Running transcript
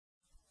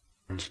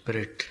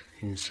spirit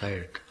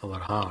inside our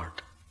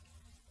heart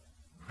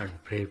and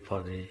pray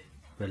for the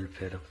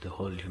welfare of the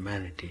whole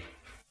humanity.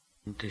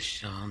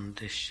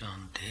 Shanti,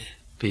 Shanti.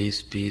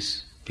 Peace,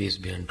 peace, peace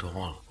be unto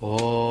all.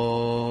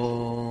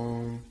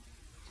 Om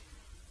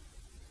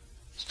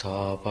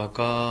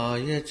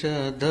Sthapakaya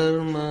cha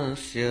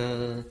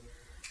dharmasya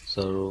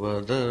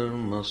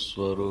sarvadharma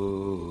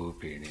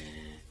swarupine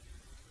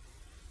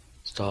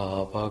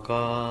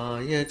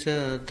Sthapakaya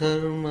cha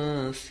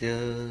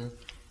dharmasya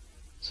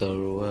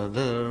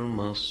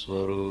sarvadharma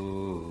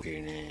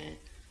swarupine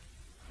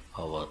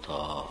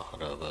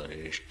Avatara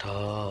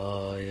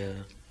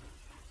varisthaya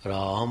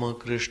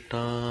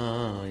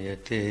Ramakrishna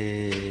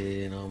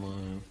te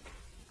namah.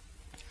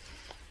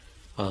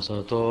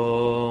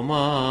 Asato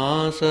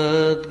ma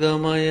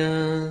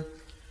sadgamaya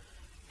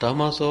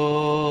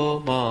tamaso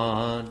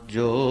ma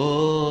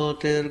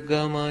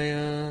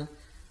jyotirgamaya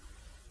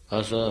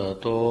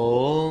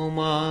Asato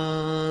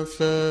ma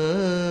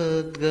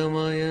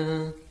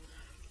sadgamaya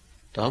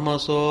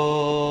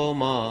tamaso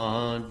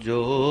ma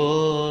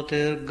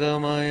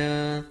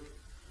jyotirgamaya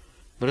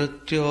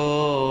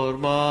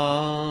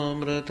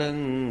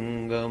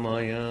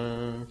Mrityormamritangamaya.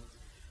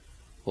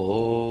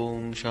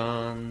 Om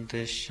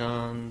Shanti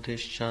Shanti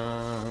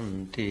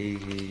Shanti.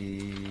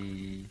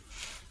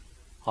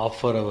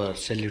 Offer our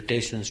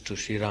salutations to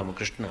Sri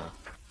Ramakrishna,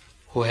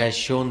 who has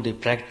shown the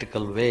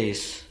practical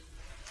ways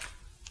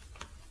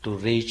to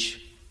reach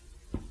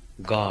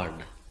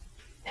God,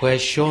 who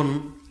has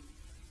shown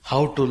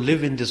how to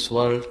live in this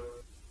world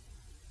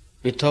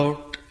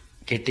without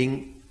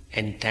getting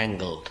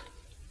entangled,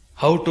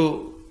 how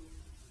to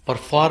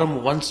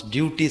perform one's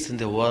duties in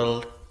the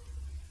world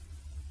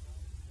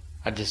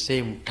at the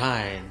same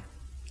time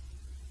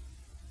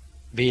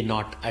be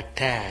not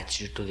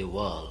attached to the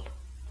world.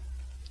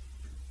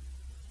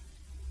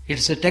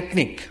 It's a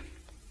technique,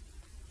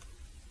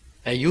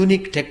 a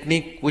unique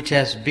technique which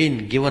has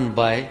been given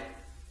by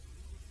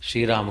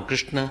Sri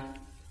Ramakrishna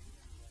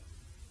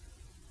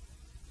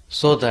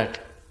so that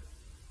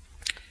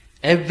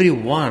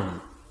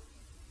everyone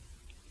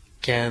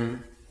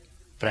can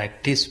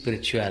practice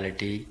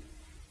spirituality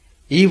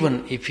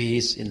even if he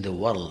is in the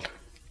world.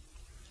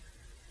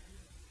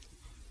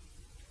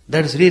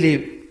 That is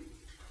really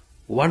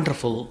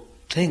wonderful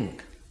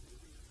thing.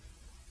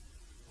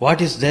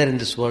 What is there in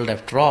this world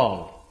after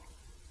all?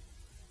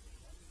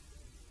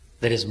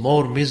 There is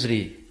more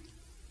misery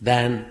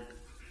than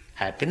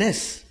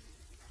happiness.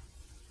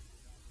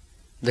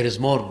 There is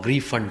more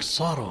grief and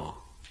sorrow.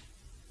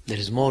 There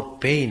is more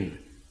pain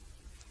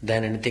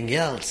than anything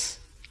else.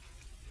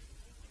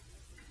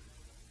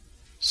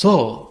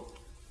 So,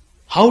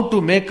 how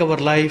to make our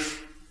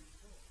life,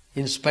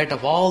 in spite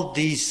of all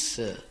these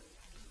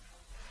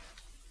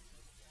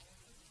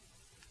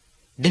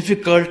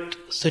difficult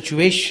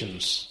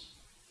situations,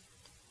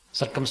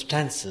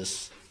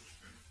 circumstances,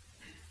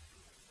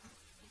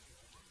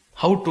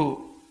 how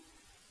to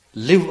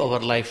live our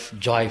life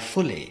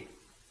joyfully,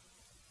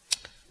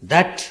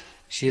 that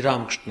Sri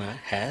Ramakrishna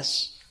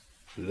has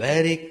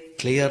very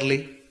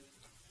clearly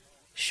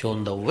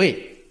shown the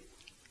way.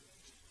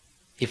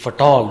 If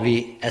at all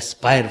we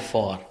aspire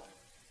for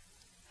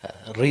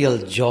real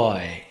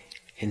joy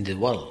in the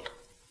world.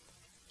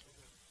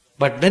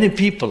 But many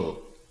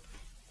people,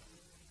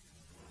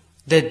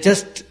 they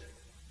just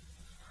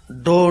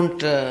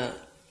don't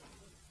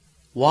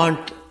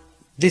want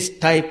this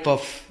type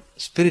of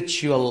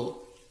spiritual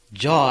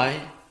joy,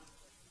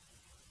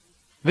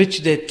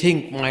 which they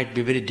think might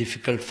be very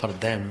difficult for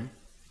them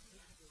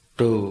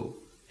to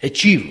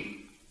achieve.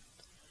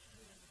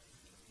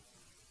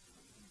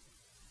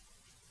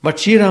 But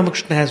Sri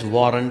Ramakrishna has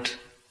warned,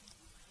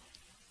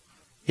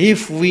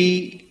 if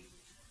we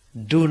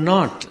do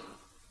not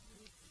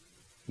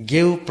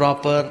give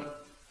proper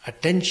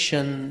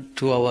attention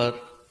to our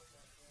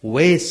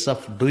ways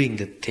of doing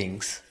the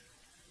things,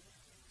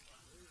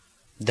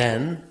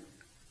 then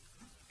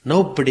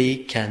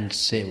nobody can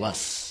save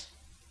us.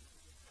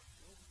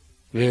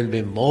 We will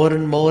be more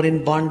and more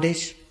in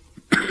bondage.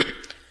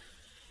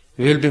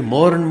 We will be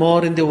more and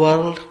more in the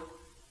world.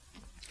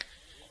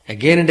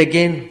 Again and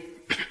again,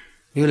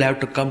 you will have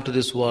to come to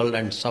this world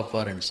and suffer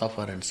and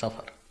suffer and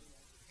suffer.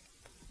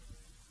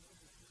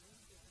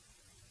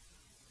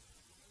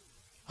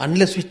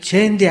 Unless we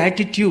change the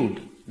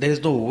attitude, there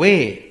is no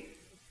way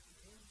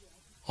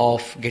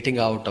of getting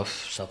out of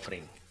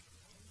suffering.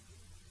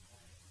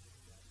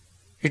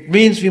 It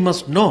means we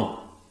must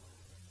know.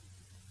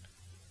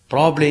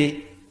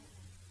 Probably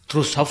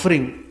through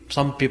suffering,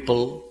 some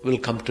people will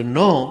come to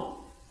know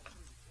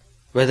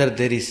whether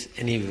there is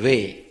any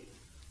way.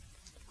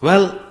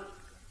 Well,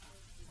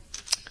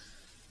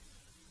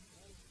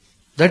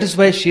 that is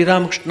why Sri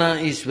Ramakrishna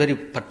is very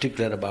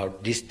particular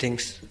about these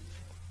things.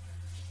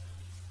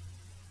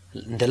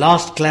 In the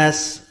last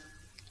class,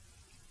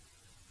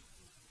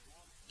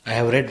 I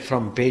have read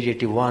from page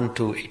 81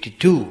 to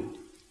 82.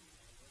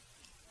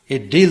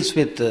 It deals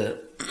with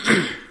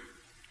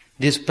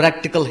these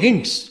practical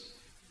hints.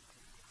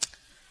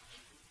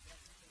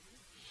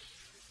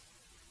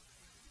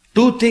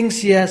 Two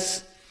things he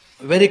has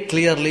very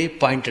clearly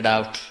pointed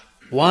out.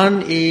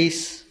 One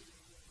is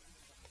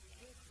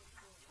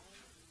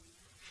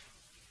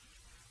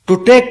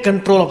to take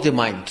control of the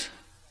mind.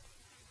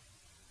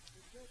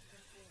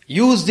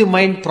 Use the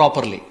mind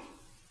properly.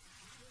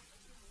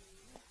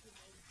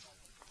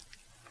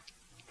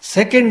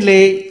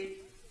 Secondly,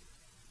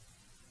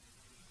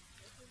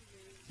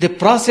 the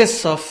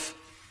process of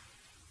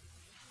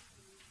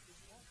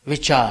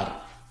vichar,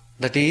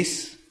 that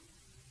is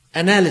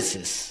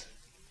analysis.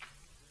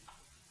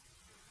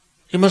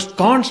 You must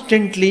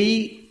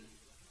constantly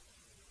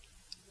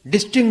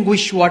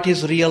distinguish what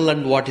is real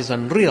and what is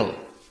unreal.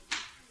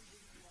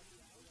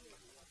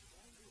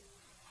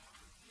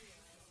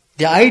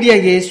 The idea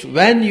is,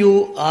 when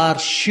you are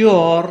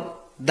sure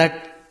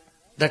that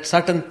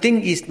certain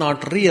thing is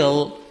not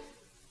real,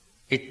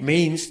 it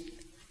means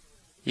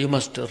you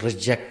must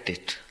reject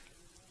it.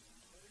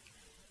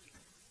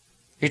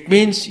 It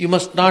means you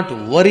must not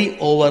worry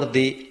over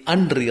the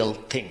unreal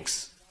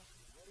things.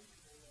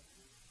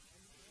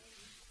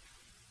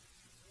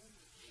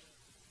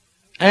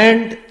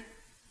 And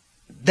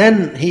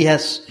then he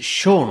has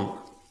shown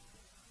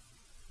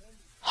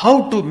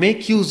how to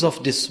make use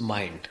of this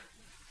mind,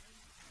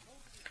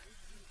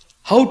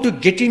 how to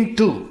get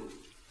into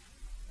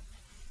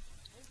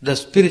the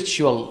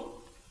spiritual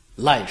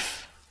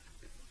life.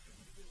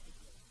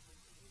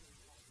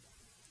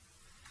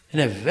 In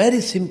a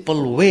very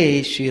simple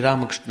way, Sri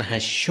Ramakrishna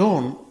has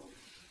shown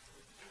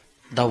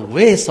the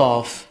ways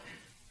of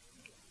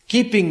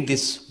keeping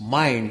this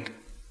mind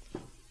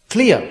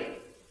clear.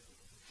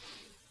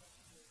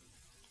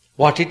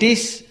 What it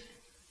is,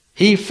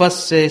 he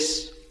first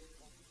says,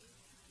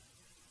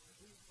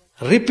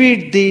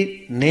 repeat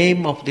the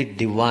name of the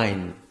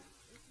Divine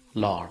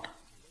Lord.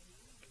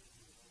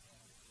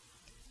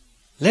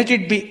 Let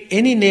it be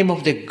any name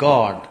of the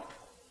God,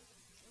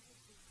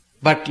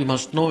 but you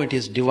must know it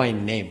is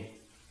divine name.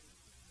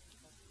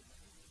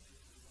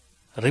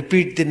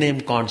 Repeat the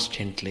name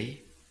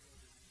constantly.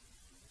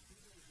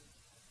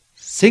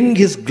 Sing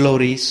His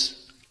glories.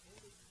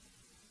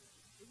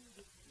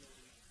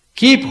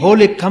 Keep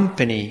holy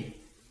company.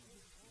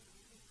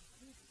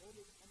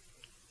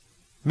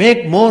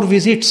 Make more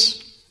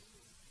visits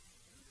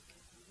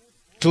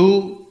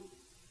to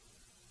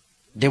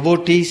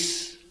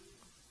devotees.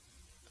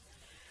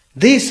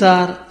 These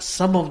are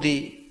some of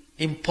the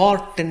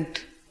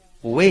important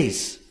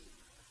ways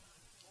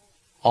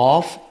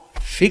of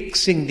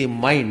fixing the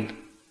mind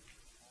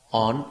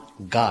on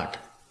God.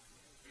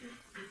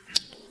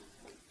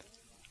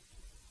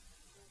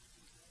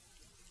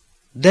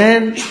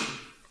 Then,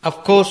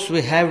 of course,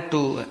 we have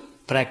to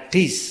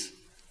practice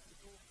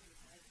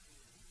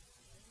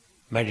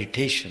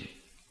meditation.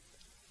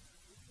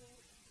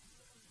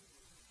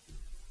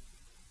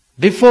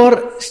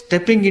 Before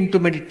stepping into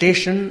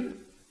meditation,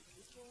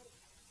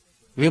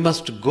 we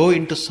must go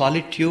into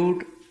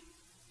solitude,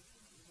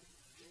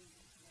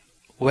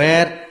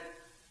 where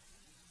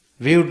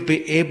we would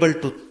be able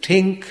to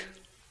think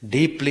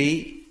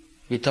deeply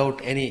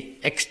without any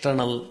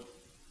external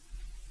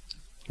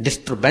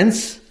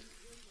disturbance.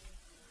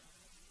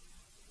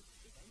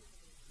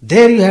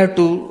 There you have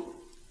to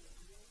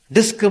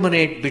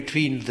discriminate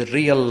between the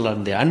real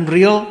and the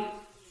unreal.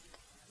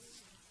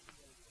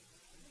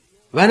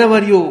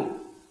 Whenever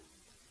you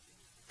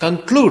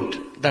conclude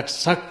that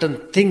certain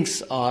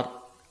things are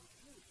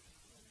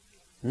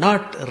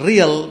not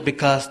real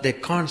because they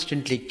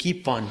constantly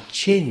keep on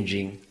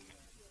changing.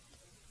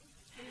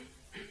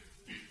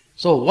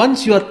 So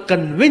once you are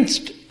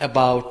convinced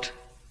about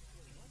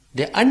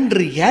the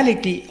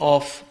unreality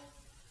of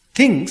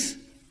things,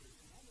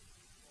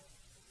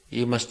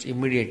 you must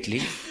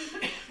immediately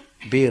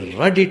be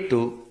ready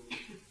to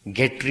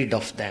get rid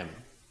of them.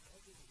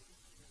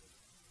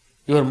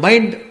 Your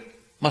mind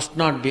must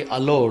not be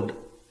allowed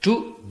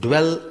to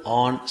dwell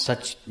on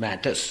such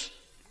matters.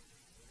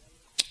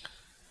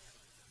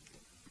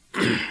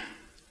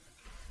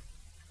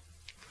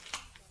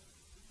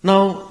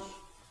 Now,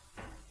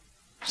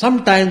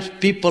 sometimes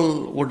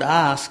people would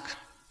ask,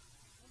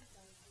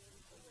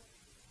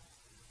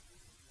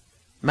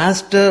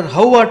 Master,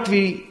 how ought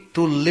we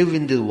to live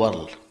in this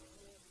world?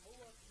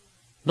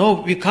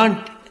 No, we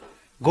can't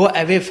go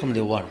away from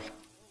the world.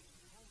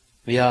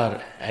 We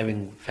are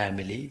having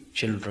family,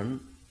 children.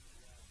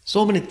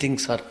 So many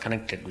things are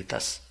connected with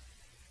us.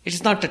 It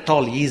is not at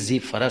all easy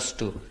for us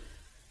to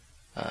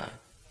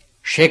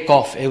shake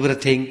off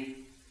everything,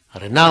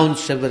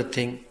 renounce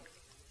everything,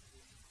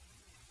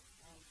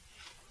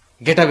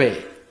 get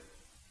away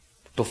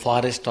to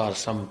forest or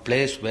some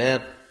place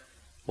where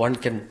one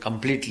can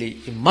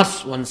completely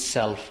immerse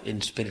oneself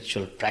in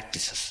spiritual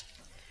practices.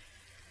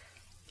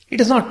 It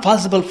is not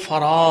possible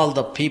for all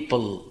the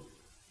people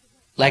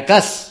like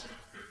us,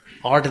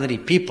 ordinary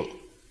people.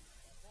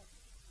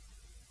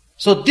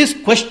 So this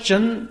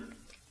question,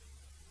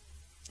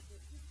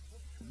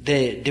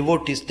 the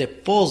devotees, they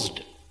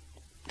posed,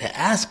 they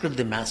asked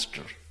the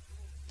Master.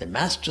 The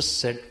Master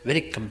said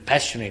very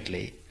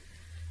compassionately,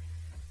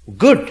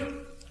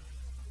 good.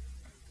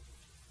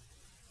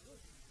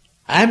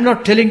 I am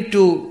not telling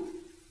to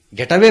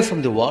get away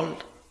from the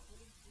world.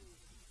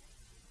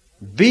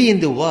 be in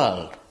the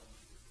world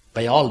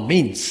by all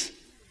means,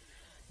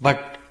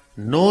 but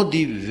know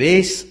the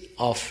ways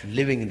of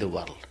living in the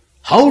world.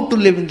 How to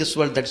live in this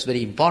world, that's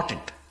very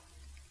important.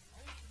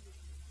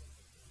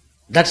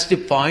 That's the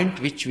point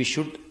which we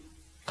should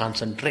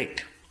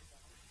concentrate.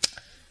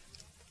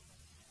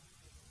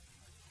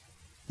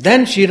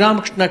 Then Sri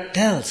Ramakrishna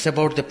tells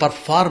about the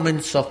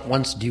performance of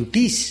one's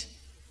duties.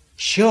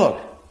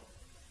 Sure,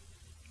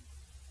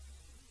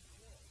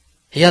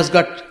 he has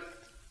got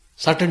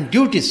certain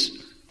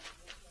duties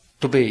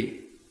to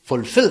be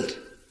fulfilled.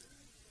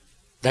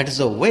 That is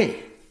the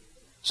way.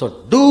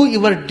 So do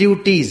your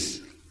duties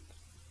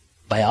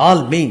by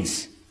all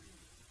means.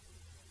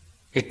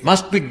 It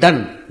must be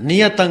done.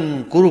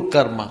 Niyatang kuru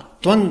karma,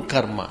 twang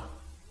karma.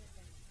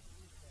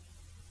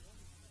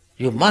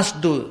 You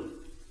must do.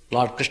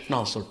 Lord Krishna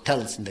also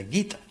tells in the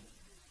Gita.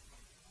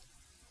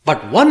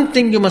 But one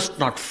thing you must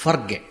not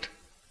forget.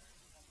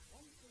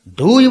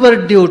 Do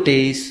your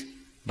duties,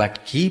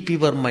 but keep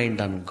your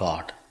mind on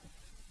God.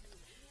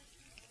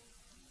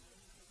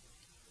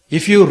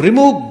 If you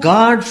remove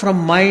God from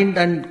mind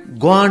and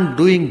go on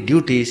doing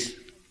duties,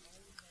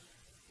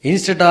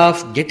 instead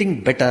of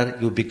getting better,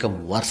 you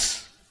become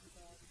worse.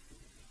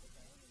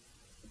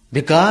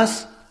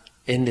 Because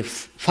in the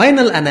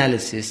final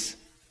analysis,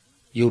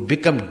 you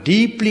become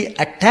deeply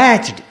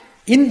attached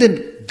in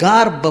the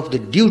garb of the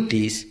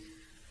duties.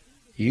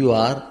 You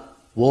are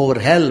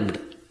overwhelmed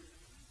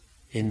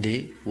in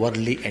the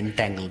worldly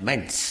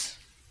entanglements,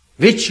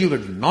 which you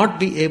would not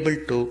be able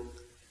to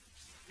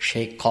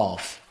shake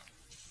off.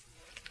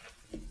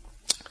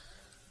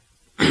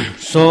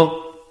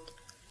 So,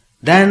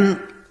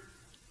 then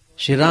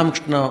Sri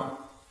Ramakrishna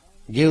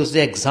gives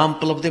the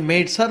example of the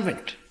maid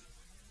servant.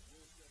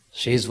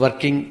 She is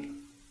working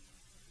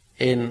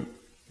in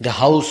the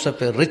house of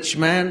a rich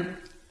man.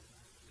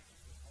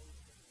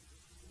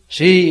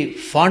 She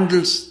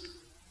fondles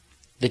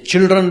the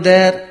children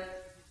there.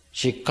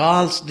 She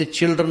calls the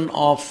children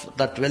of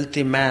that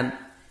wealthy man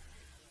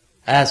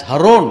as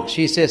her own.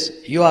 She says,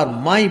 "You are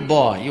my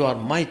boy, you are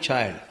my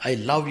child, I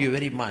love you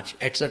very much,"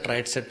 etc.,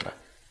 etc.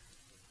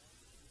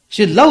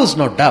 She loves,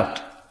 no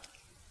doubt.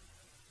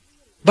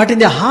 But in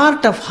the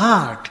heart of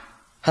heart,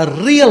 her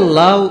real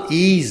love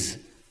is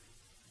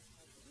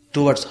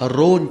towards her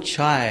own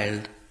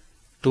child,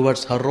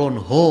 towards her own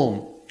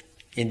home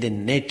in the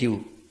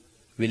native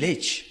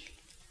village.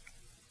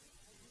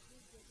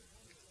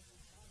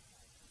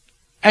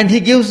 And he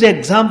gives the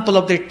example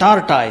of the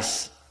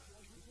tortoise.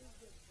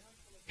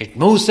 It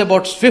moves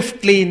about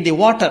swiftly in the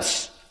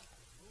waters,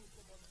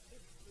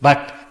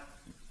 but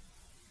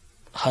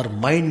her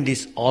mind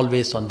is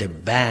always on the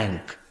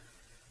bank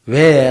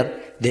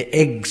where the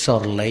eggs are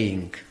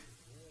laying.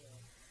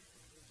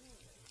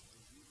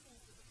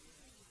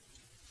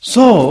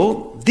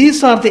 So,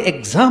 these are the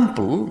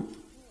example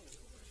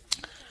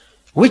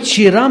which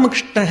Sri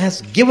Ramakrishna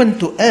has given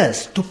to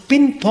us to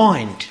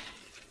pinpoint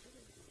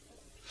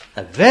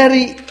a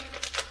very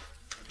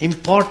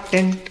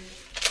important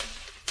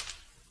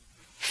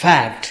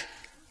fact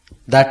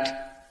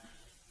that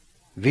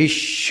we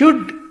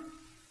should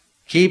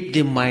keep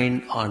the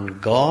mind on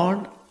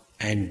God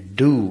and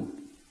do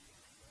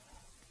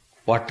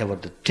whatever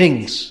the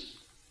things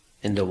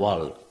in the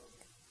world.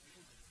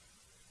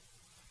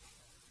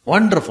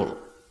 Wonderful.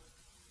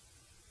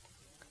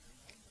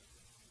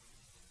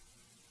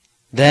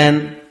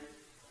 Then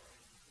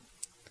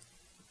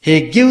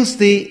he gives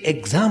the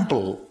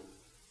example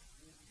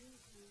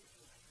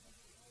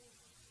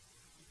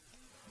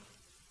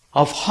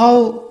of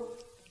how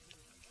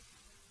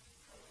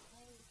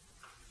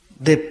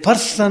the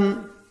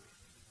person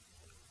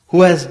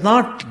who has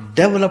not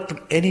developed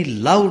any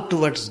love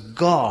towards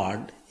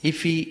God,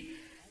 if he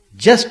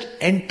just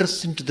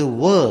enters into the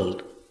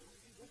world,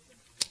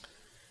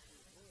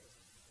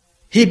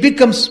 he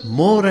becomes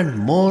more and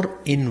more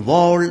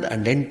involved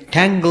and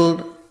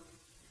entangled,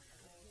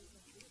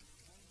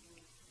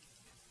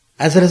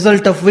 as a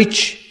result of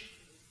which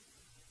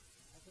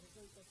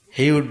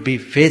he would be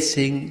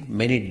facing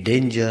many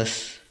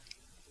dangers,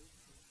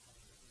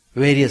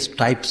 various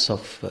types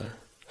of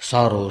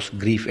sorrows,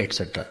 grief,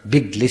 etc.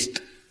 Big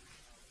list.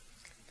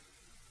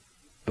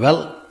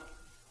 Well,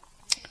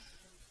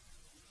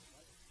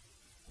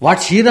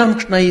 what Sri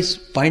Ramakrishna is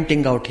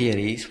pointing out here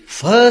is,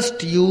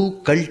 first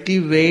you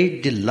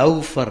cultivate the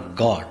love for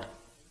God.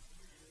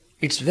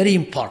 It's very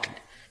important.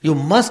 You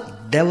must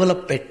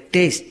develop a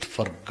taste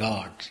for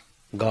God,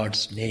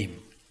 God's name.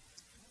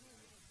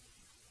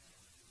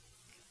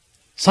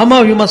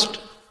 Somehow you must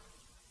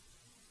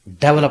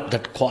develop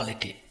that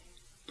quality.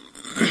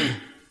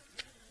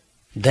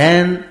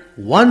 Then,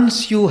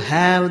 once you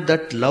have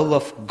that love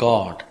of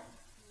God,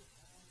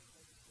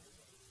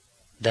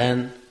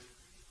 then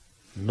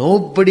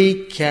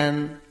nobody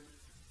can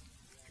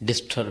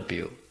disturb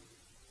you.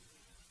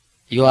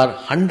 You are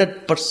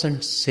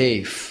 100%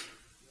 safe,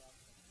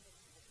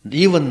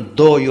 even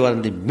though you are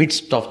in the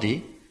midst of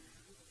the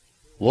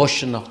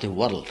ocean of the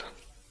world.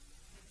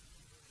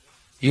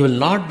 You will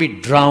not be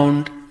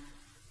drowned,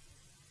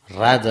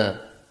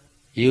 rather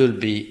you will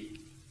be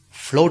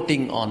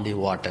floating on the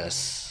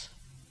waters.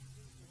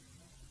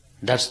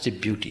 That's the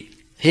beauty.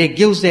 He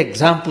gives the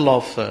example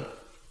of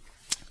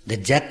the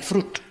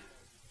jackfruit.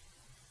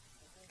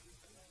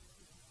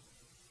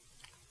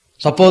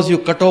 Suppose you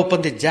cut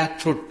open the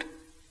jackfruit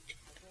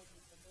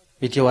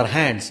with your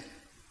hands,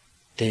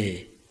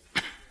 the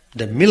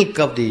milk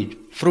of the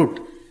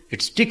fruit,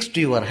 it sticks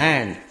to your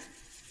hand.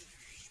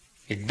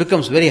 It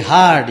becomes very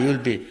hard. It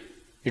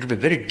will be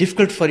very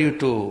difficult for you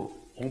to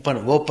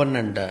open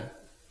and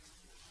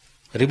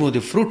remove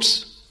the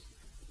fruits.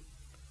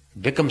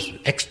 It becomes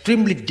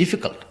extremely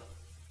difficult.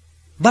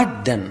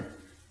 But then,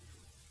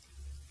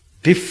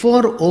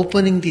 before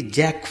opening the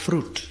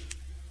jackfruit,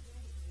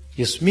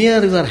 you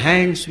smear your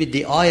hands with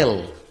the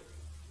oil.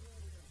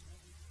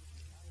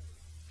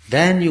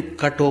 Then you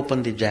cut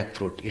open the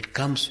jackfruit. It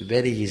comes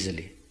very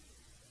easily.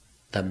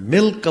 The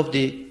milk of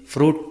the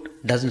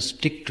fruit doesn't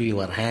stick to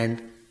your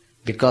hand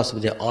because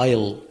of the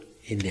oil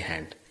in the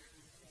hand.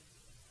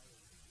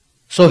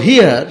 So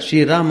here,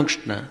 Sri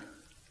Ramakrishna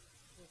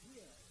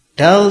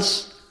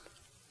tells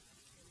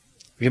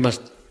we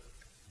must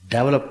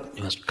develop,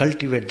 we must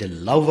cultivate the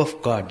love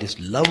of God. This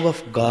love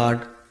of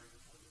God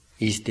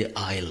is the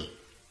oil.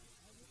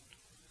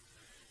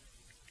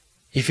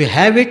 If you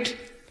have it,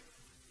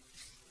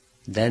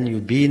 then you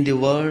be in the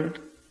world,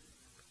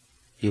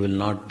 you will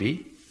not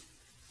be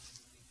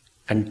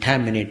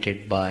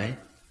contaminated by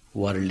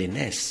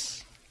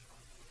worldliness.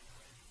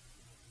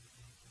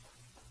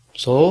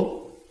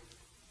 So,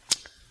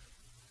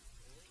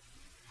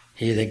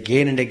 he is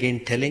again and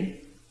again telling,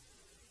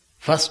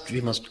 first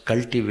we must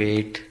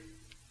cultivate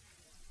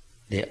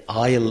the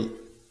oil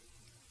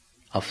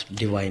of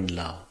divine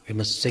love. We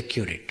must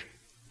secure it.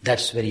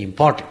 That's very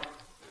important.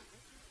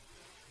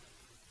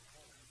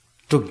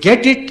 To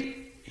get it,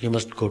 you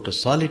must go to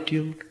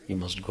solitude, you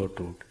must go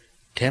to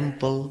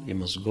temple, you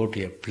must go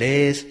to a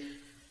place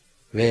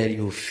where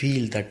you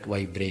feel that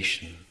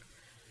vibration,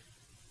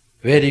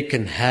 where you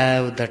can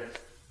have that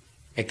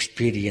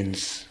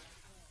experience,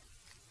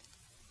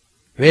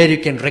 where you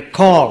can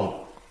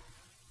recall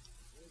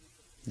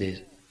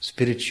the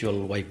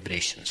spiritual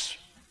vibrations.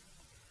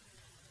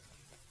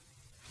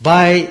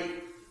 By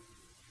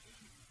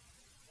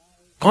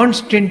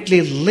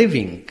constantly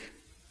living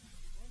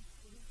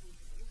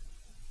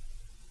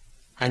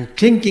and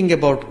thinking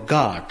about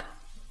God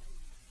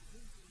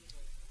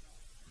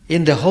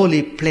in the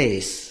holy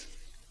place,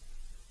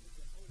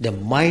 the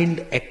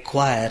mind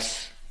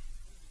acquires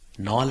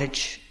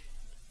knowledge,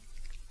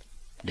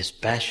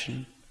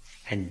 dispassion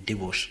and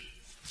devotion.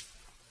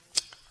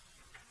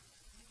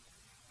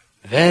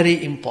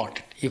 Very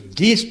important. If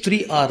these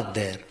three are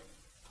there,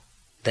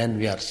 then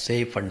we are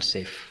safe and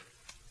safe.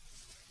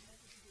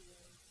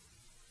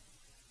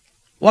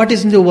 What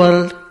is in the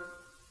world?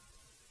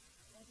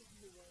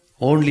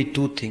 Only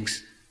two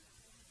things: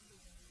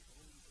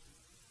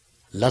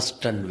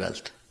 lust and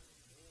wealth.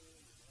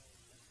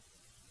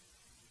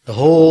 The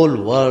whole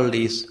world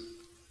is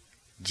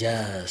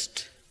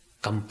just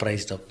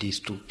comprised of these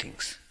two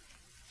things.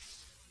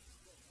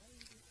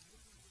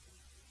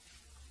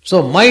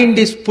 So mind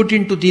is put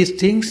into these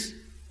things,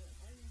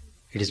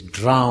 it is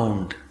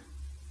drowned.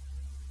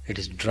 It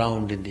is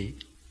drowned in the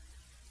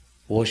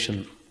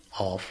ocean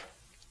of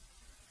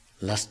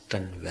lust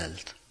and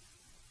wealth.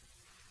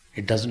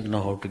 It doesn't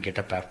know how to get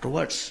up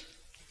afterwards.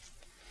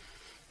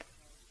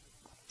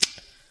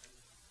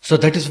 So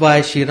that is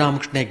why Sri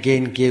Ramakrishna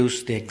again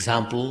gives the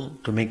example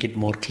to make it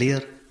more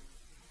clear.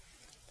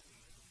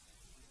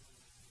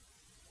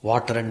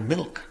 Water and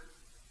milk.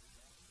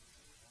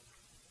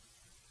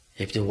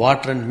 If the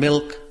water and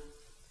milk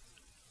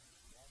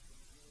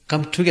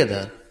come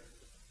together,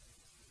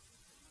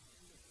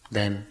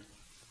 then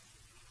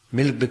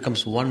milk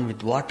becomes one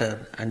with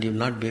water and you will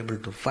not be able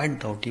to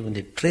find out even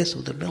the trace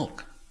of the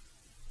milk.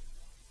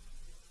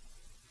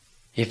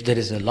 If there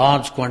is a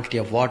large quantity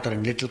of water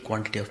and little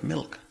quantity of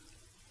milk.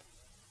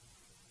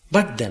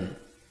 But then,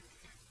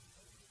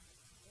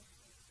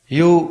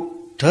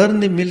 you turn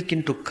the milk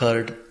into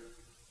curd,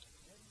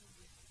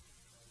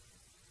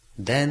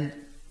 then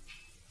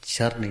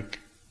churn it,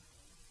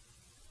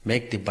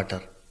 make the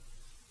butter,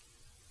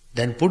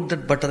 then put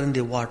that butter in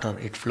the water,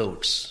 it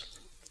floats.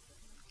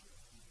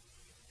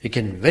 You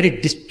can very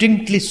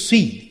distinctly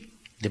see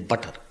the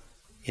butter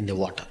in the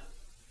water.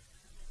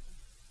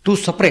 Two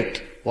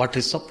separate. Water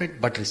is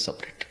separate, butter is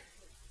separate.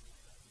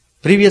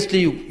 Previously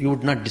you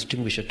would not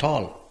distinguish at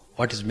all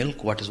what is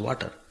milk, what is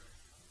water.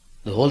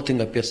 The whole thing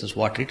appears as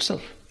water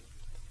itself.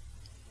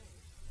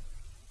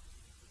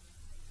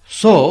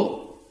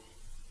 So,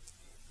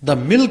 the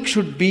milk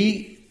should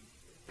be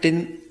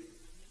in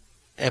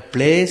a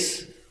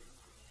place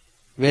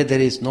where there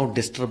is no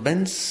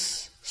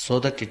disturbance so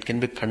that it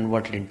can be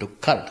converted into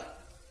curd.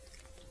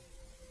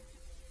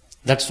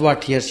 That's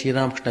what here Sri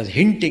Ramakrishna is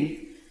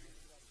hinting,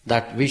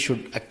 that we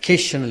should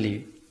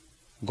occasionally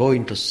go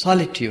into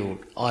solitude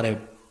or a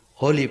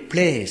holy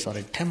place or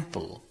a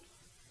temple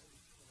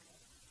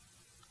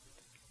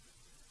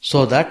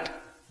so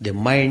that the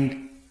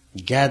mind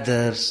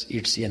gathers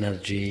its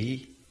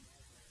energy,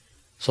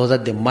 so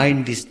that the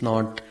mind is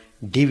not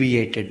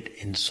deviated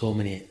in so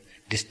many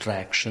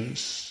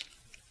distractions.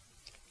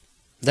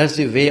 That's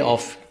the way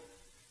of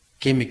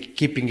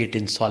keeping it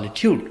in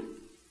solitude.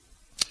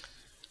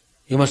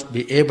 You must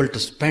be able to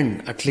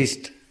spend at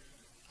least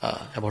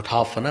about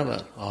half an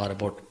hour or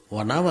about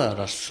 1 hour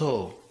or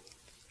so.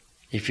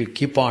 If you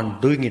keep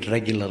on doing it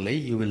regularly,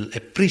 you will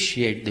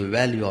appreciate the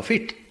value of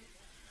it.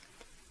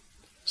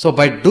 So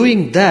by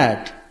doing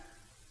that,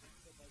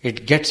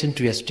 it gets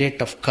into a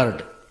state of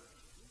curd.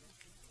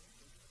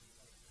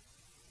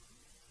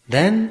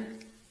 Then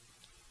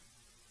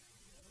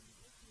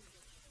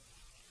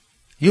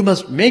you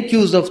must make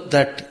use of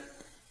that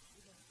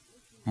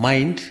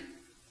mind,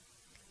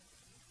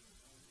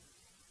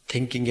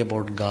 thinking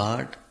about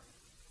God.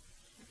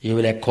 You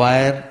will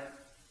acquire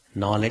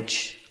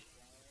knowledge.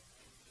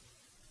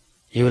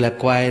 You will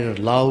acquire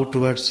love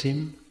towards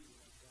Him.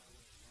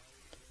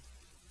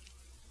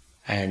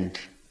 And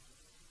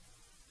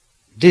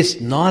this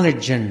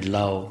knowledge and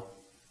love,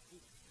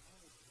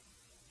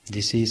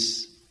 this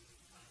is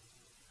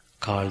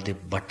called the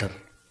butter.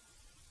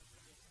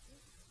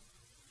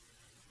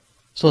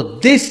 So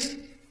this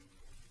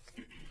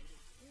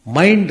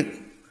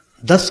mind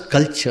thus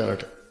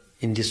cultured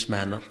in this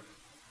manner,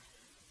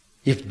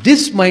 if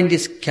this mind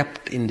is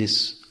kept in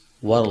this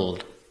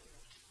world,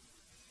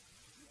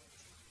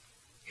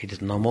 it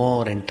is no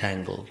more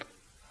entangled.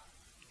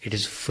 It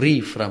is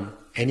free from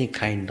any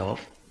kind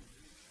of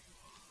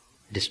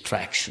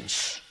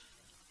distractions.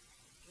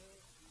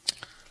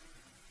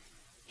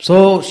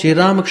 So Sri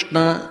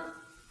Ramakrishna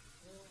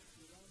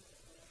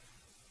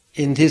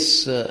in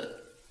his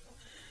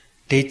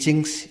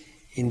teachings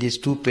in these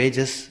 2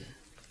 pages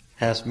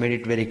has made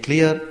it very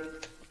clear.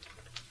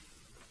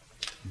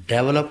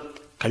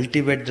 Develop,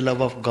 cultivate the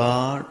love of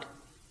God,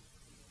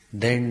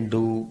 then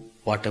do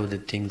whatever the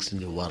things in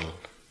the world.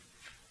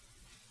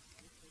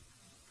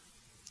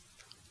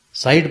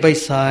 Side by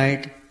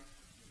side,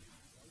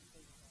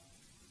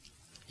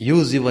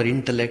 use your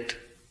intellect.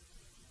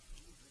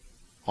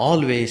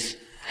 Always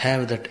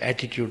have that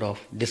attitude of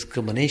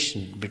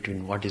discrimination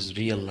between what is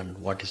real and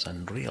what is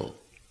unreal.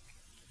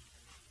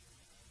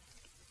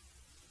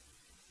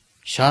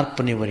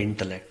 Sharpen your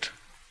intellect.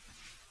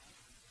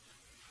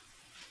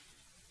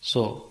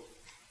 So,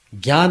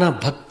 jnana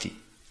bhakti,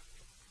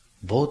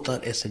 both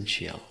are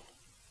essential.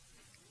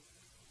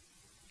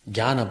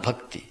 Jnana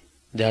bhakti,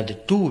 they are the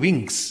 2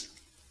 wings.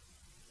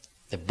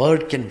 The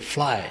bird can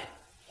fly,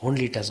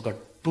 only it has got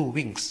 2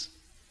 wings.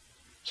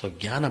 So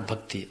jnana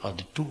bhakti are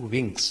the 2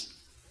 wings.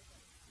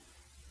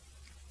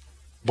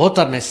 Both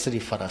are necessary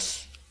for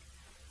us.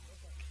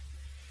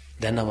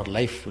 Then our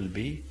life will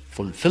be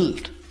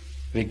fulfilled.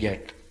 We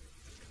get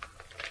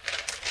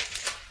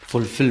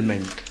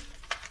fulfillment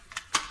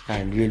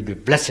and we will be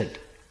blessed.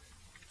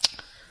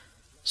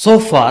 So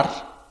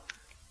far,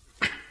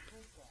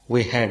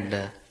 we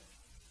had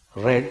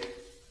read.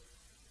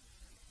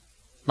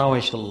 Now I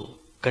shall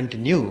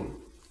continue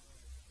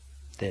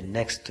the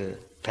next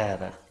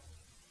para.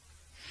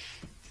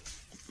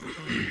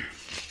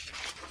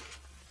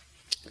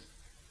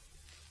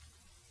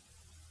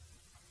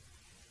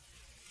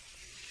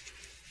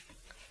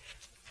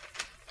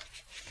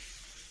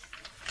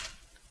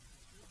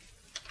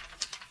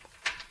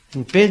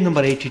 In page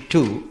number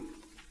 82,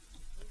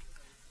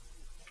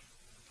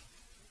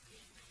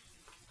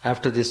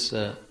 after this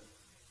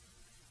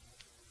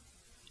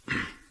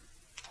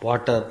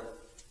water,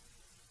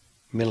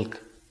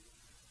 milk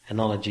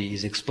analogy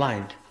is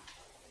explained,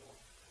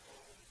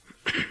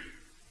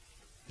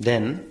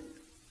 then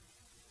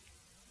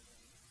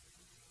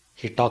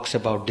he talks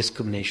about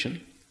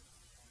discrimination.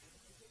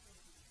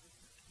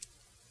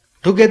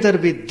 Together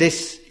with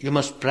this, you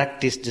must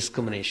practice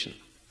discrimination.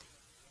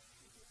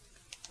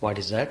 What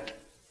is that?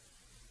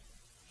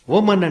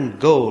 Woman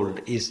and gold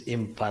is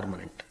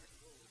impermanent.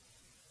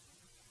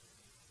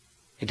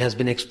 It has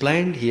been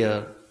explained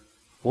here,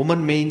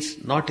 woman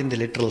means not in the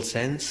literal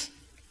sense.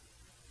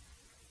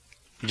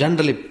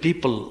 Generally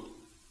people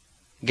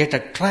get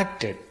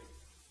attracted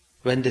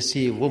when they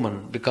see a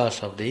woman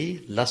because of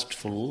the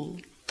lustful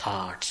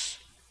thoughts.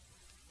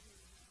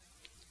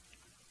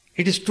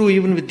 It is true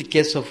even with the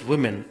case of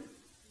women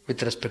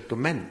with respect to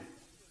men.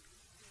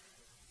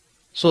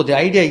 So the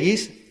idea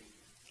is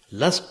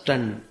lust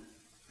and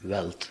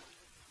wealth.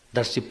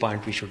 That's the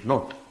point we should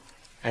note.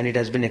 And it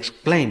has been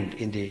explained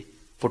in the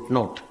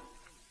footnote.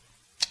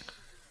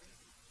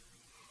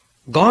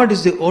 God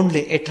is the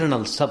only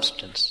eternal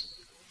substance.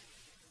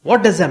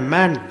 What does a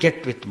man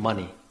get with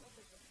money?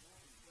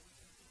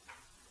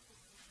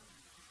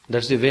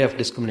 That's the way of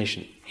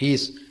discrimination.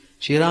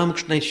 Sri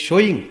Ramakrishna is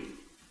showing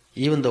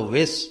even the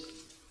ways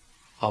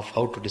of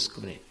how to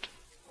discriminate.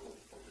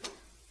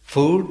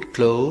 Food,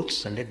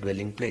 clothes and a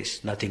dwelling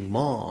place, nothing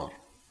more.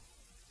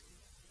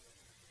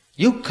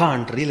 You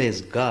can't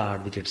realize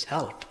God with its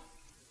help.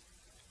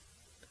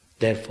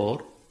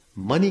 Therefore,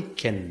 money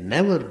can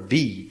never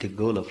be the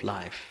goal of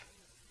life.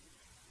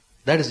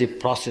 That is the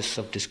process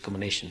of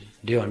discrimination.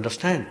 Do you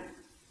understand?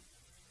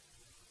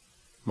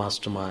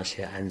 Master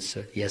Mahasaya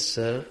answered, yes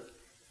sir.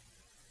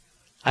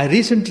 I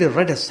recently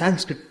read a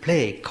Sanskrit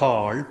play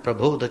called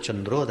Prabodha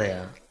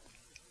Chandrodaya.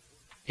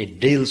 It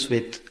deals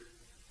with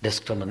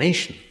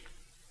discrimination.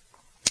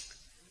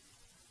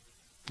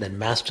 Then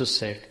Master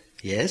said,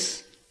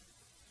 yes,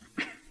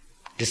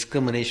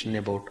 discrimination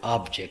about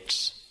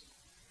objects.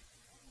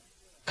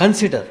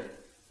 Consider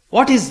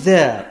what is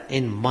there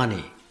in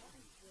money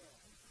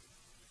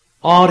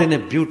or in a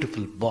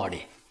beautiful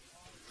body.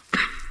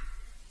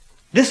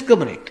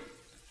 Discriminate,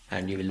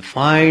 and you will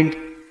find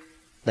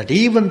that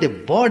even the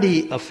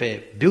body of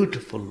a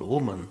beautiful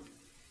woman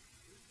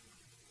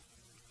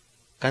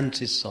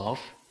consists of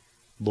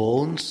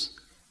bones,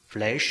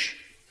 flesh,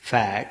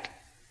 fat,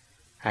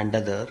 and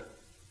other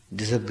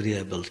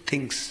disagreeable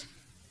things.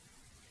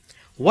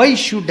 Why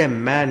should a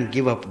man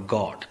give up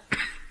God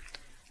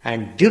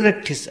and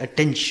direct his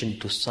attention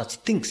to such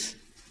things?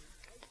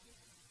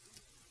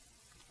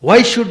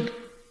 Why should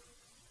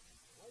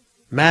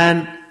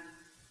man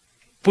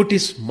put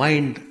his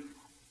mind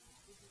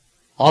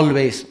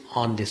always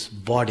on this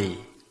body?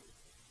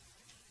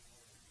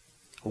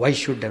 Why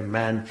should a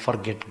man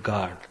forget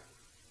God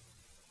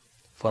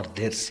for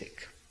their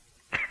sake?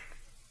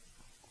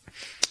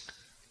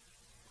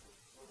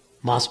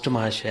 Master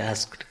Maharshi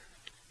asked,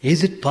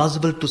 is it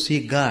possible to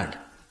see God?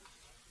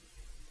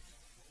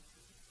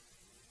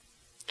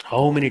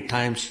 How many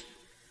times,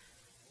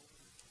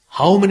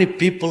 how many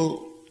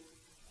people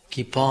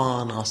keep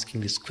on asking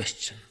this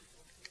question?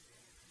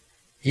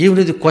 Even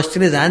if the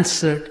question is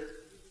answered,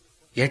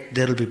 yet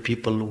there will be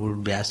people who will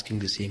be asking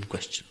the same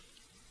question.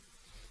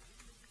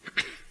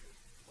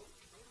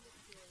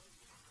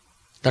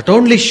 That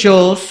only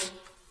shows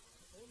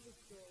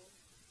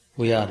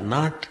we are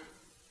not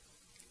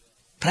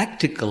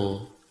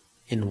practical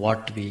in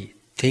what we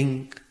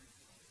think.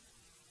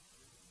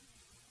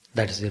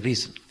 That is the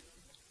reason.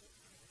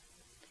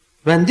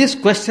 When this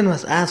question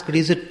was asked,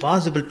 is it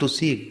possible to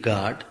see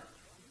God?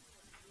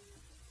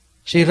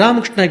 Sri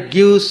Ramakrishna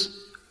gives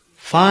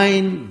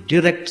fine,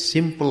 direct,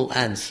 simple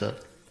answer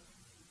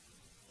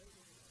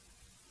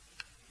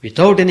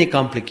without any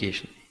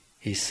complication.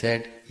 He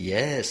said,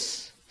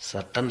 yes,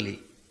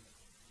 certainly.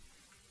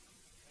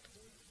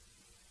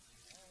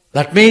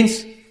 That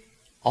means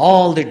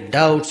all the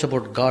doubts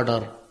about God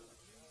are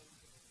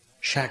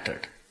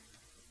shattered.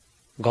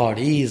 God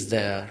is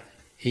there,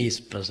 He is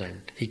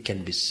present, He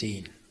can be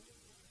seen.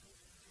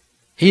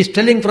 He is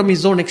telling from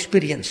His own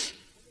experience.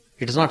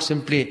 It is not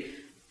simply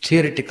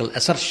theoretical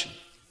assertion.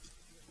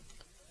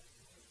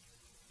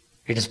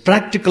 It is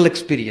practical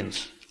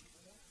experience.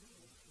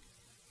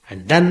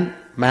 And then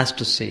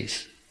Master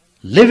says,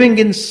 living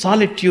in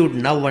solitude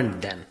now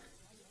and then,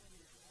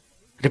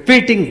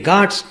 repeating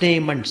God's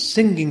name and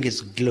singing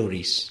His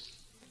glories,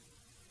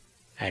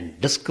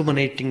 and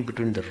discriminating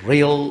between the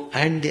real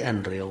and the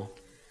unreal,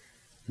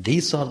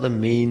 these are the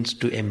means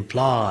to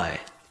employ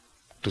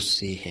to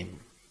see Him.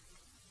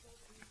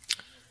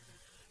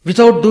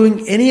 Without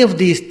doing any of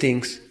these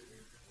things,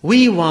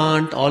 we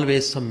want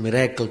always some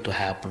miracle to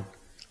happen.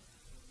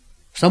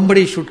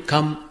 Somebody should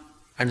come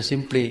and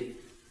simply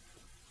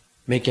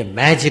make a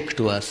magic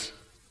to us.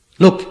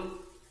 Look,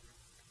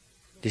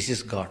 this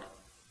is God.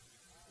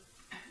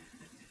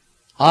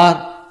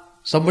 Or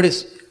somebody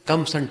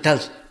comes and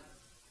tells,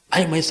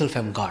 I myself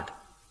am God.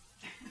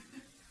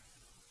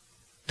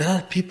 There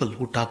are people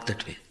who talk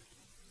that way.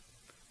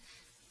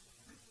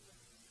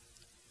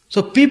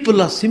 So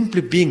people are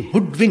simply being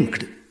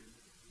hoodwinked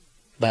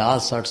by all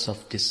sorts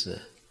of this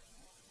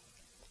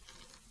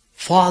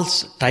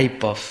false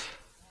type of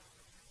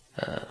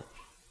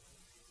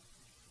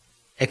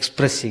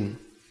expressing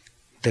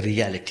the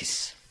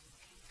realities.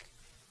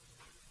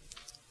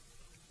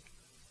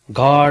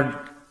 God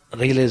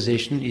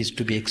realization is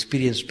to be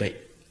experienced by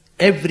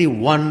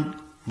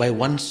everyone by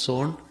one's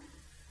own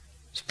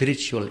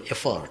spiritual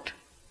effort.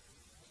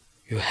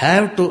 You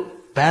have to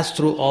pass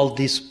through all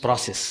this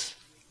process.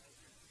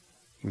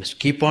 You must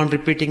keep on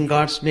repeating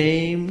God's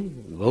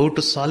name, go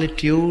to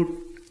solitude,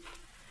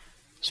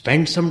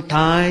 spend some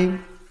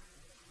time,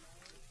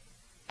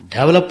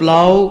 develop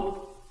love,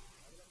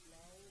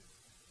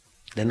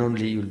 then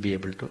only you will be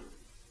able to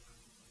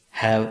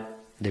have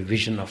the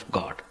vision of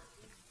God.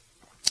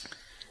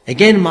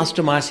 Again,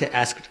 Master Maharshi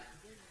asked,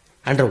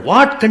 under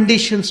what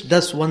conditions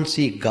does one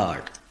see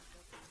God?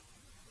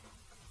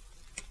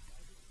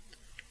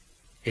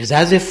 It is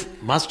as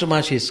if Master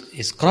Maharshi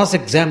is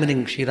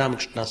cross-examining Sri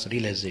Ramakrishna's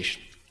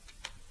realization.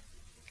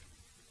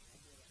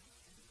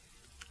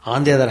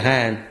 On the other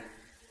hand,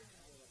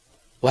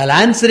 while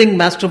answering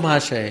Master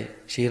Maharshi,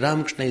 Sri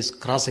Ramakrishna is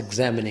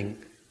cross-examining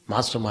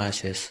Master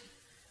Maharshi's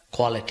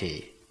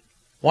quality,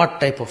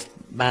 what type of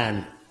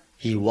man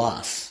he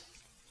was.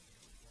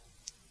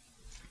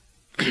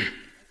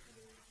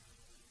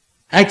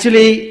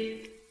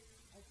 Actually,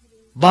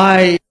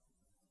 by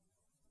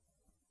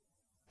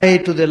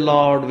to the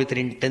Lord with an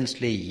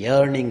intensely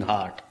yearning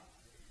heart,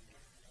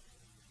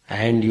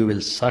 and you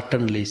will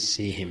certainly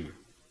see Him.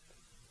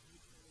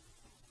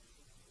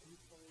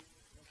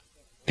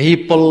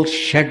 People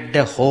shed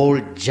a whole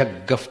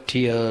jug of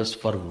tears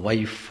for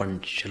wife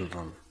and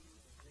children.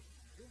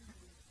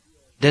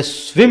 They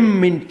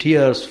swim in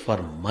tears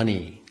for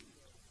money.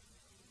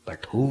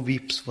 But who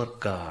weeps for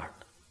God?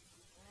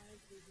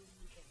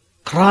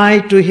 Cry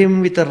to him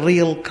with a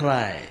real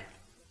cry.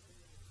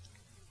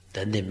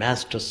 Then the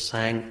master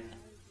sang,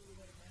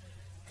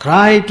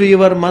 cry to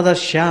your mother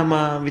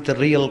Shyama with a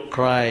real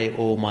cry,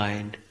 O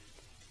mind.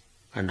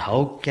 And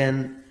how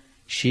can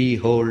she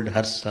hold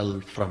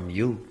herself from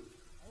you?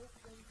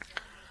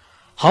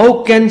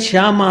 How can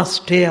Shyama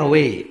stay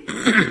away?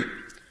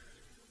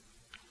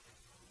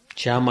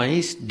 Shyama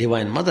is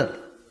Divine Mother.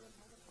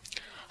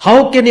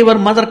 How can your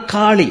mother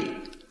Kali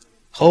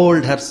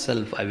hold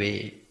herself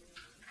away?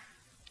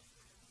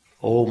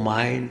 O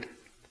mind,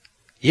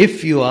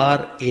 if you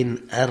are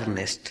in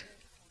earnest,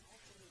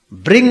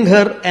 bring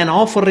her an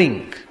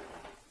offering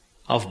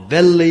of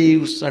bell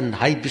leaves and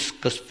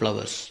hibiscus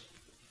flowers.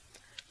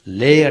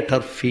 Lay at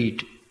her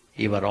feet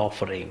your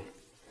offering,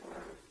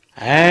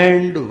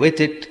 and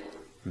with it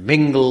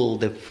mingle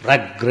the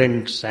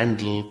fragrant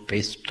sandal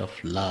paste of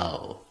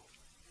love.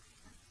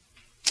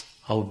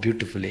 How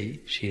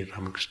beautifully Sri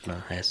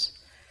Ramakrishna has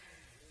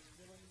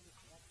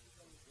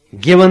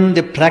given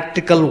the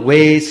practical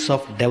ways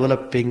of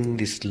developing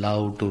this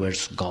love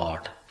towards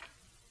God.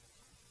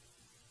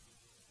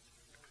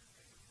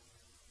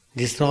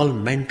 This is all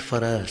meant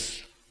for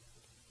us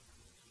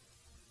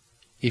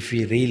if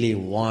we really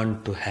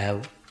want to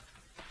have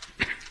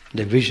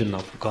the vision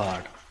of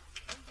God.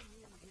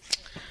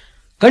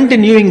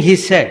 Continuing, he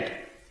said,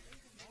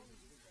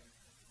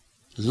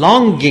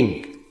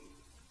 longing,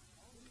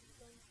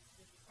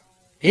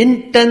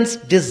 intense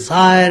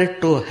desire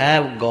to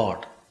have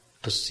God,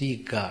 to see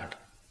God.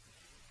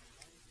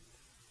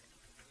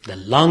 The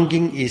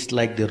longing is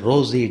like the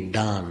rosy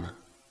dawn.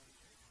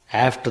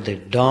 After the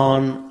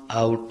dawn,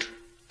 out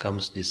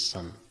comes the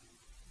sun.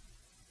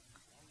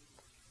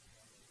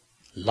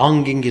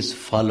 Longing is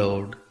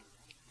followed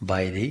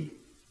by the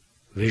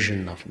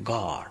vision of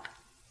God.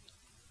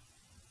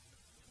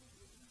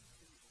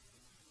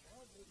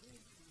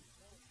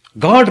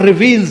 God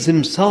reveals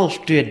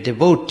himself to a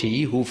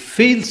devotee who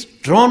feels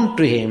drawn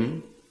to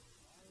him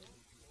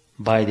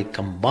by the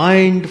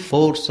combined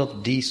force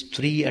of these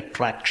three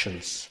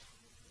attractions.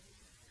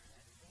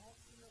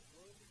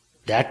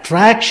 The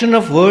attraction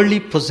of worldly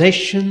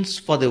possessions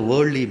for the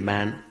worldly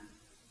man,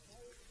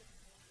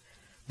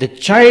 the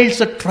child's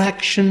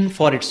attraction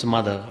for its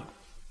mother,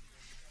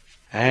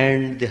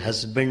 and the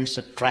husband's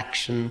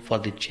attraction for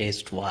the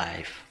chaste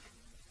wife.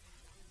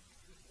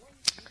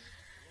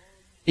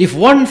 If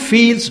one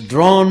feels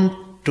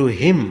drawn to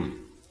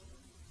him,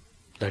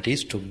 that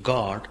is to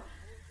God,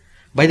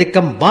 by the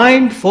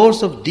combined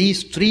force of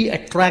these three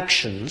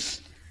attractions,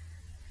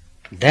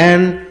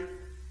 then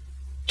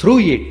through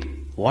it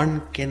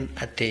one can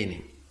attain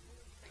him.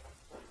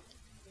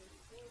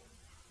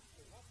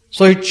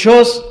 So it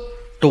shows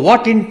to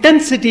what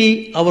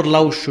intensity our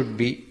love should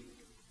be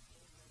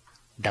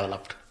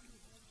developed.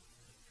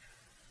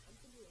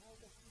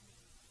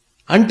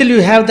 Until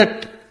you have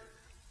that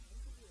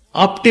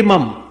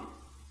optimum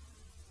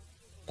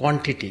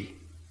quantity,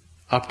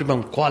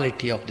 optimum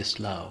quality of this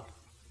love,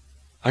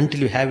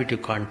 until you have it, you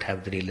can't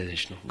have the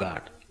realization of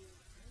God.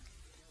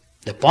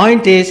 The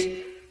point is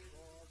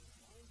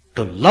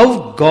to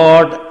love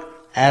God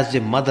as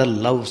the mother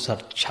loves her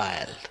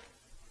child,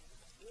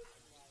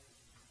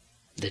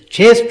 the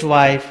chaste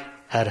wife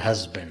her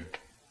husband,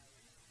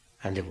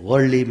 and the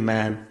worldly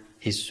man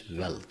his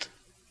wealth.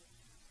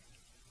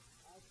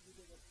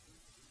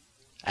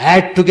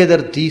 Add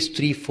together these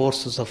three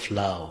forces of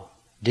love,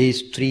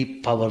 these three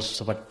powers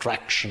of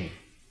attraction,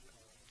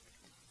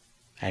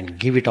 and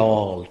give it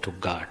all to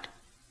God.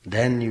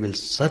 Then you will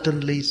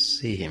certainly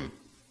see him.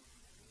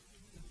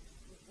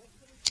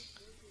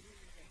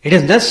 It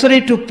is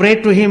necessary to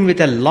pray to him with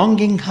a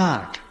longing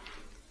heart.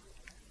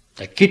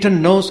 The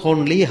kitten knows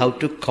only how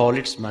to call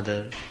its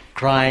mother,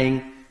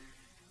 crying,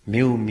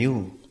 mew,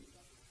 mew.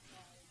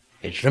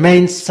 It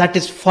remains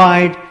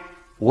satisfied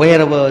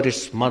wherever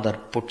its mother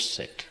puts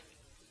it.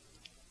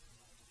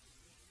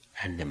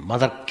 And the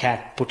mother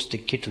cat puts the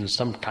kitten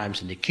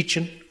sometimes in the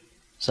kitchen,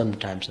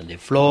 sometimes on the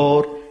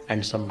floor,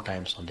 and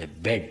sometimes on the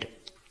bed.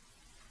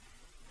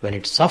 When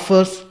it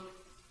suffers,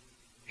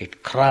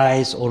 it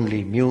cries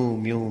only mew,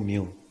 mew,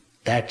 mew.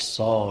 That's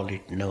all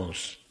it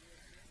knows.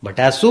 But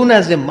as soon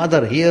as the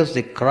mother hears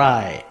the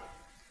cry,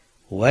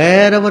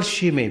 wherever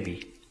she may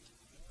be,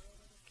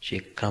 she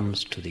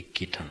comes to the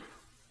kitten.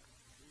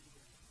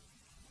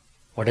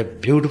 What a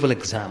beautiful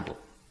example.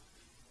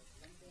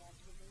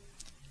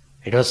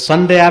 It was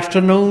Sunday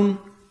afternoon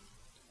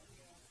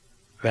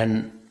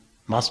when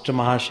Master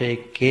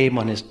Mahasaya came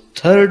on his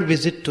third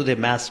visit to the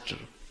Master.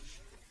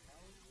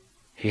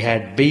 He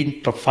had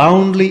been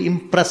profoundly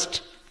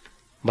impressed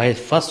by his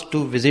first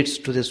two visits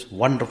to this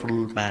wonderful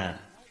man.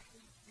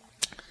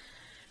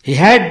 He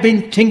had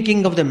been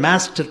thinking of the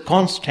Master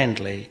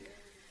constantly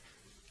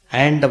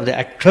and of the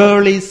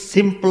utterly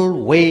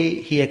simple way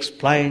he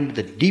explained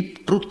the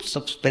deep truths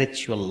of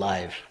spiritual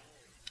life.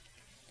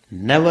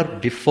 Never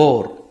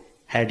before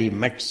had he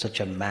met such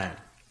a man.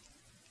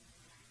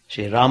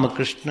 Sri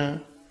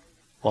Ramakrishna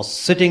was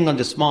sitting on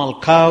the small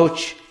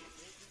couch.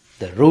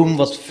 The room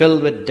was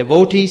filled with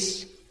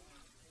devotees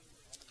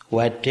who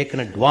had taken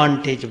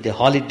advantage of the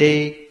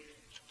holiday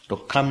to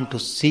come to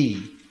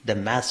see the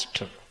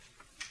Master.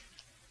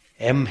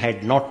 M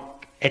had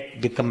not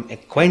yet become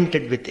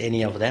acquainted with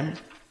any of them,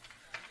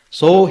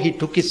 so he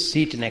took his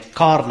seat in a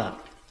corner.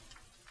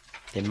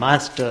 The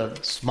Master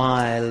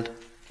smiled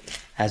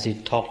as he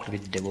talked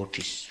with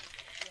devotees.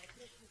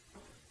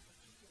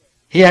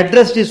 He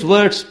addressed his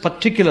words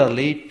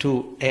particularly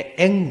to a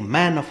young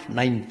man of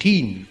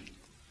 19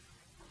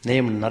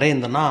 named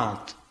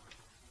Narendranath,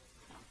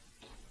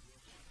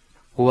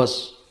 who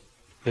was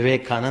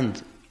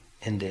Vivekananda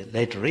in the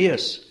later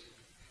years.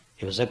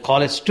 He was a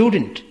college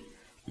student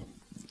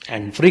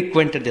and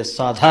frequented the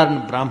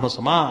Sadharan Brahma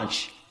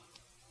Samaj.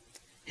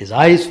 His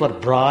eyes were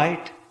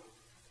bright,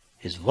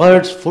 his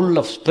words full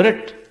of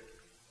spirit,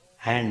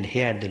 and he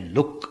had the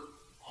look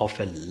of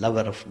a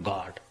lover of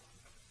God.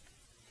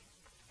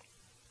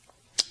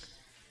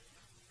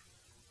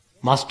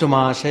 Master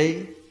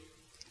Mahasaya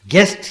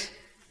guessed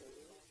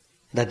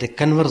that the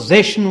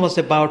conversation was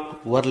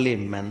about worldly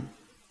men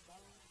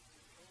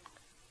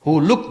who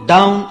look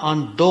down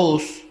on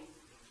those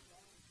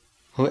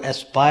who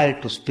aspire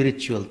to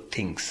spiritual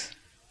things.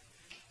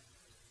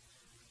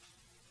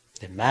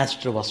 The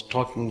Master was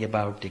talking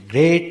about the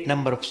great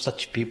number of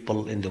such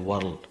people in the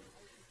world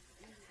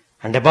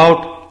and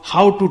about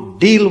how to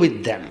deal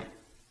with them.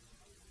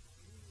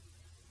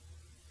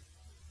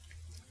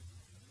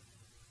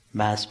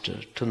 Master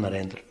to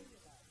Narendra: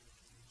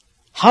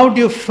 how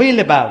do you feel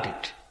about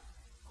it?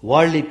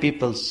 Worldly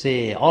people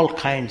say all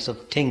kinds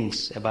of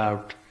things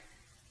about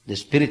the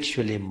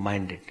spiritually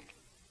minded.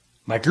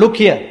 But look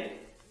here,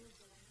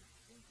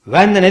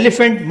 when an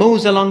elephant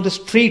moves along the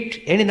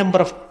street, any number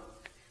of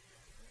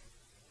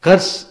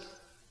curs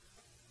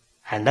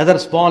and other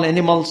small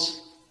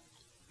animals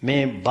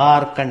may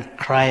bark and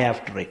cry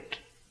after it.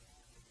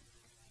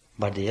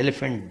 But the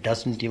elephant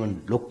doesn't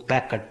even look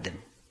back at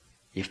them.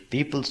 If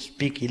people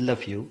speak ill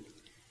of you,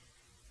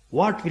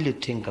 what will you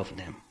think of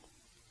them?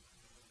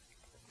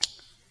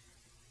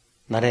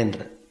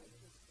 Narendra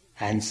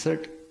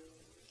answered,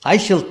 I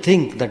shall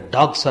think that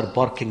dogs are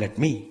barking at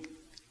me.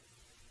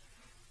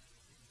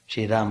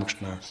 Sri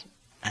Ramakrishna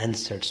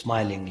answered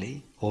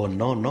smilingly, oh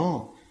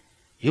no,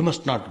 you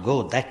must not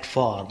go that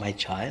far, my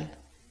child.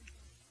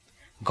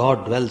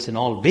 God dwells in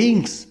all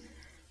beings,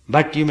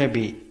 but you may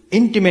be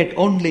intimate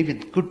only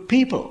with good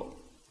people.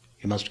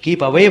 You must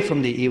keep away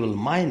from the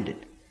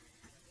evil-minded.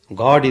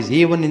 God is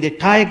even in the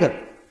tiger,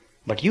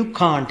 but you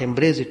can't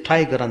embrace a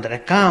tiger on that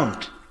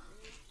account.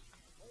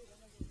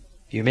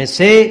 You may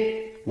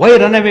say, why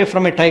run away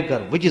from a tiger,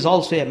 which is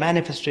also a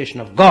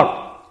manifestation of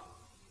God?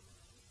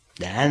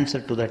 The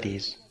answer to that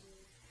is,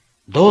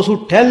 those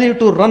who tell you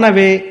to run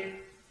away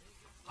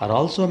are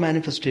also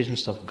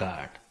manifestations of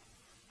God.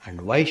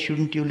 And why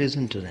shouldn't you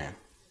listen to them?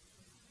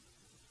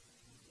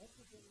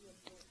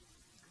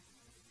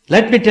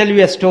 Let me tell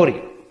you a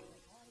story.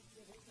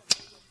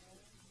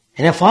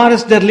 In a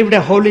forest there lived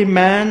a holy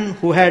man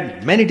who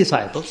had many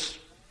disciples.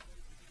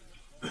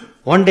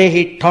 One day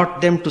he taught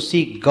them to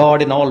seek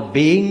God in all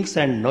beings,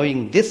 and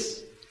knowing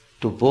this,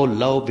 to bow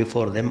low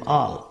before them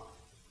all.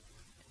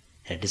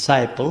 A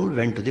disciple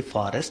went to the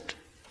forest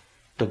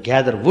to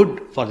gather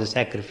wood for the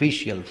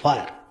sacrificial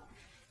fire.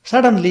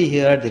 Suddenly he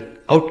heard the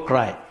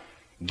outcry,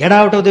 get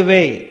out of the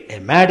way, a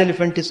mad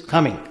elephant is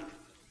coming.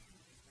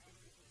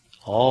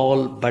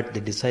 All but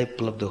the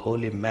disciple of the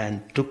holy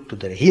man took to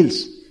their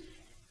heels.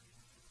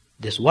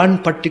 This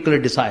one particular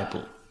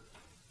disciple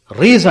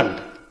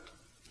reasoned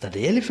that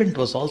the elephant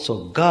was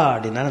also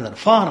God in another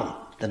form.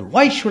 Then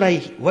why should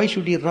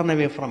he run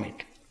away from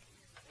it?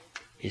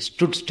 He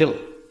stood still,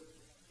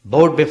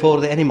 bowed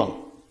before the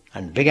animal,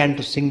 and began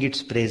to sing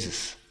its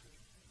praises.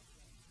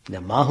 The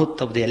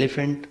Mahut of the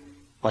elephant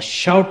was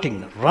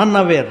shouting, run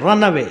away,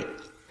 run away.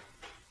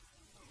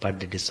 But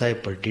the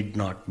disciple did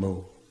not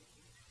move.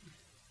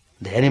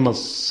 The animal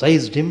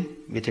seized him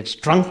with its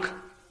trunk,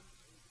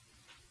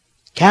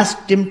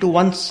 cast him to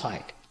one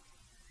side,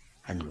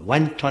 and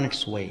went on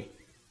its way.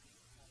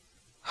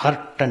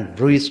 Hurt and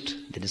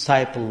bruised, the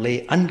disciple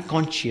lay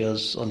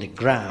unconscious on the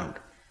ground.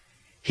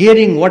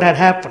 Hearing what had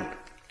happened,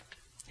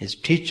 his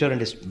teacher and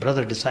his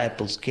brother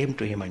disciples came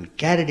to him and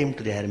carried him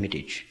to the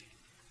hermitage.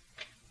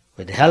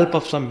 With the help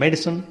of some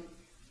medicine,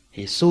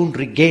 he soon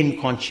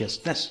regained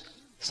consciousness.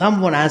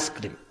 Someone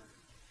asked him,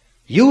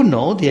 you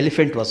know the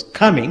elephant was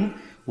coming,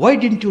 why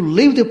didn't you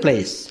leave the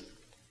place?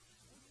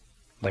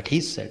 But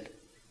he said,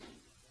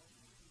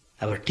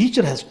 our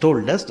teacher has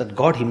told us that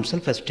God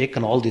himself has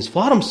taken all these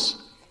forms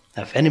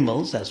of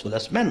animals as well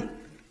as men.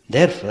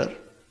 Therefore,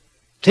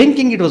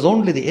 thinking it was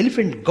only the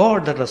elephant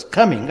God that was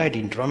coming, I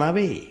didn't run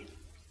away.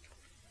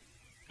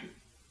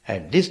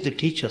 At this the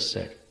teacher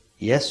said,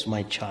 yes,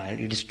 my child,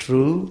 it is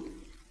true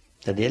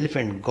that the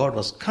elephant God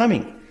was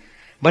coming,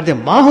 but the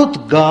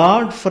Mahut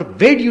God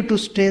forbade you to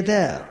stay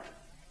there.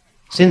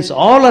 Since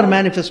all are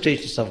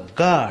manifestations of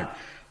God,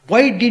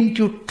 why didn't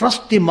you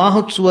trust the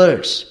Mahut's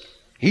words?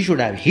 He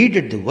should have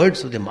heeded the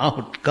words of the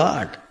Mahut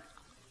God.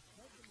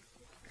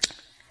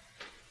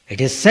 It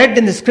is said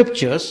in the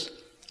scriptures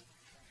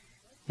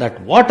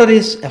that water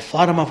is a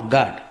form of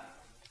God.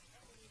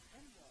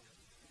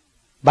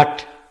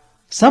 But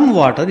Some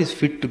water is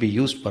fit to be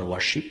used for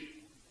worship,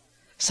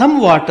 some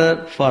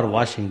water for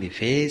washing the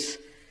face,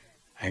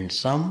 and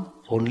some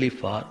only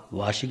for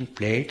washing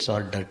plates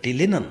or dirty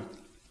linen.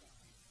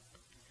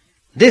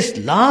 This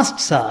last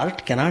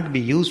sort cannot be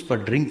used for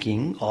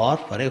drinking or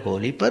for a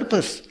holy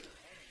purpose.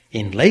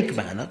 In like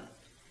manner,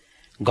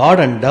 God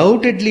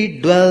undoubtedly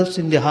dwells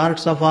in the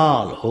hearts of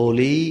all,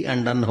 holy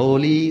and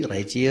unholy,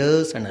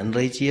 righteous and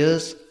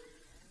unrighteous.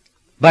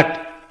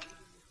 But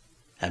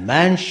a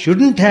man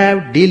shouldn't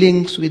have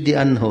dealings with the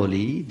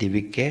unholy, the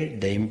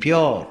wicked, the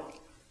impure.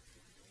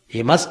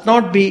 He must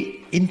not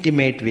be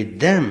intimate with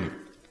them.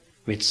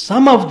 With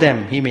some of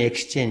them he may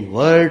exchange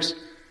words,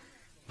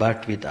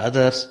 but with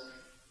others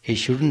he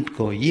shouldn't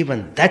go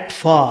even that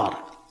far.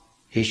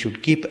 He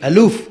should keep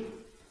aloof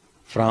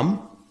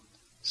from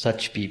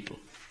such people.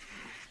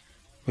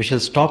 We shall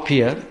stop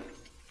here,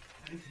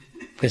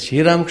 because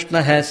Sri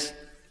Ramakrishna has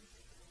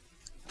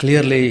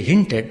clearly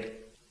hinted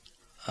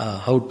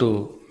how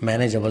to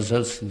manage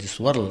ourselves in this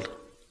world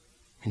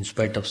in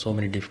spite of so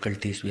many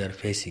difficulties we are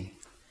facing.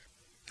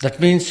 That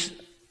means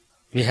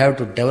we have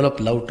to develop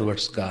love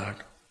towards God,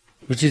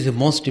 which is the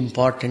most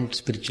important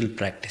spiritual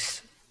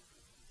practice.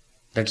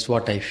 That's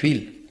what I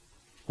feel.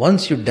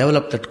 Once you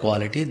develop that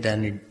quality,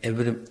 then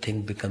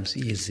everything becomes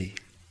easy.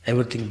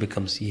 Everything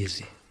becomes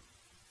easy.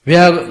 We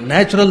have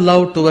natural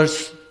love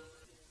towards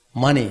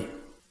money,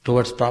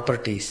 towards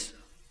properties,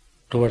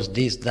 towards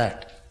this,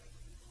 that.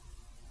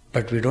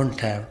 But we don't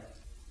have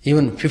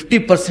even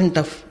 50%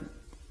 of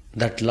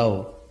that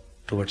love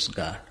towards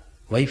God.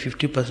 Why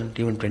 50%?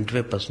 Even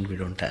 25% we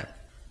don't have.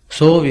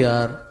 So we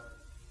are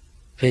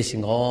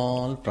facing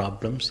all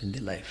problems in the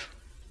life.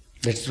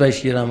 That's why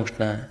Sri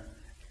Ramakrishna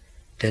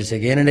tells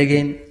again and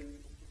again,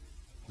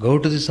 go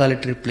to the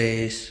solitary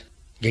place,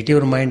 get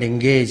your mind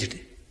engaged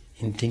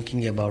in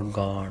thinking about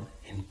God,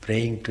 in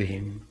praying to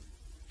Him,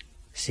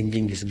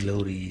 singing His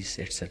glories,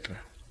 etc.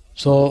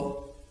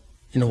 So,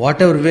 in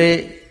whatever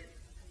way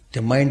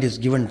the mind is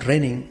given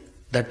training,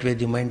 that way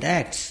the mind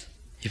acts.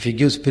 If you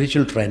give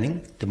spiritual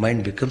training, the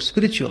mind becomes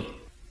spiritual.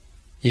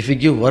 If you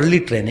give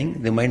worldly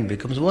training, the mind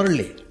becomes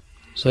worldly.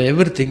 So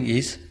everything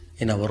is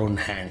in our own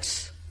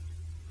hands.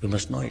 We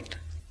must know it.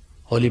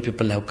 Holy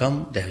people have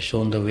come, they have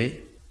shown the way.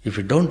 If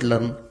we don't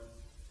learn,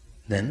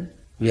 then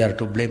we are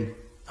to blame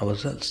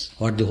ourselves.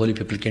 What the holy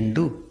people can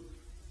do,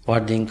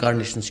 what the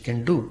incarnations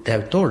can do. They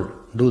have told,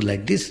 do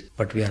like this,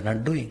 but we are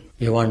not doing.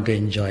 We want to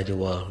enjoy the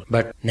world.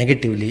 But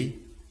negatively,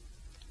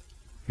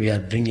 we are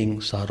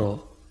bringing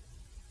sorrow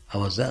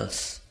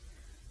ourselves.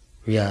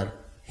 We are,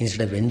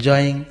 instead of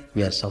enjoying,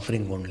 we are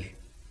suffering only.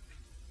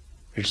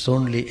 It's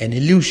only an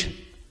illusion.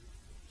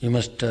 You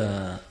must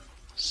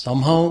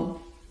somehow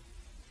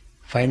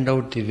find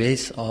out the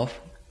ways of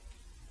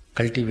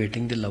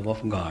cultivating the love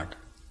of God.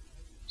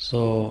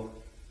 So,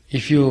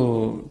 if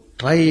you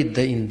try it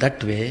in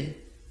that way,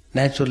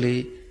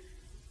 naturally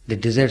the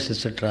desires,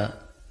 etc.,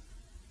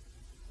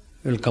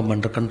 will come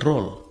under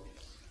control.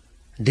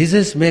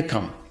 Desires may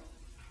come.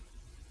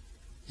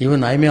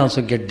 Even I may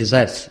also get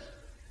desires.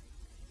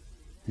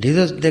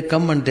 Desires, they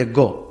come and they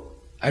go.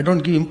 I don't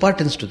give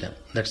importance to them.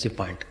 That's the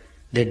point.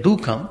 They do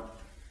come.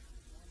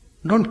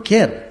 Don't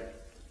care.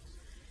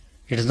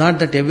 It is not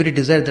that every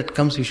desire that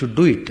comes you should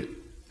do it.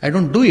 I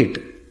don't do it.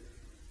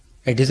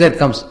 A desire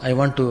comes, I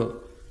want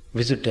to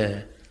visit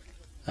a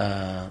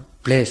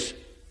place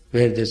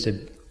where there's a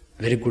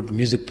very good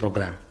music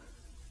program.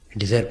 A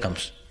desire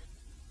comes.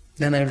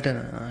 Then I will tell,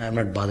 I am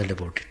not bothered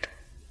about it.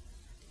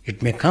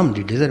 It may come,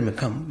 the desire may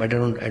come, but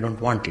I don't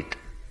want it.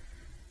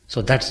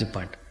 So that's the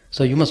point.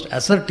 So you must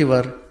assert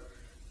your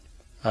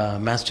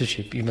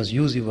mastership. You must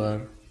use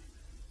your,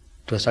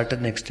 to a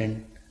certain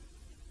extent,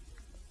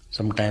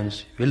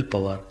 sometimes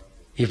willpower,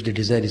 if the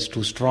desire is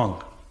too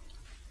strong.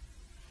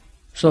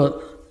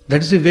 So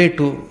that is the way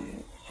to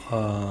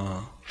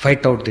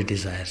fight out the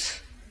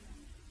desires.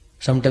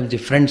 Sometimes the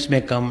friends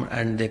may come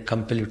and they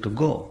compel you to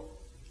go.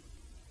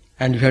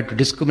 And you have to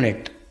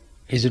discriminate.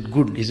 Is it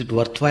good? Is it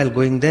worthwhile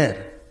going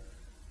there?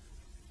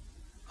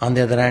 On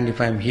the other hand,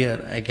 if I am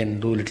here, I can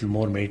do a little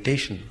more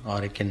meditation, or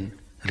I can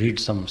read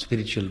some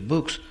spiritual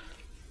books,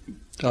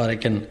 or I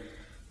can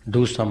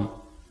do some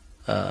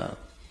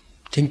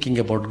thinking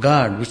about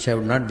God, which I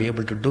would not be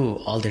able to do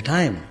all the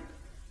time.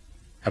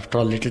 After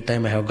all, little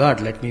time I have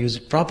got, let me use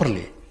it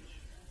properly.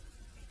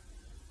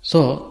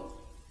 So,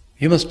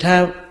 you must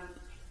have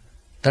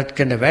that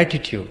kind of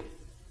attitude.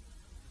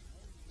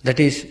 That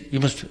is, you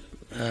must,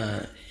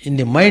 in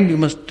the mind you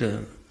must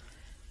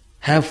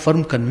have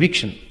firm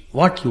conviction.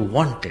 What you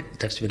wanted,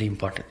 that's very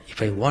important.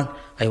 If I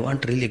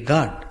want really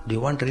God. Do you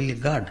want really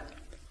God?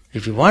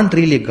 If you want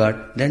really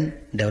God, then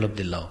develop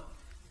the love.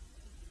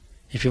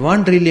 If you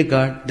want really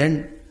God,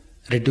 then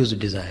reduce the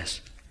desires.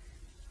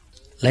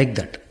 Like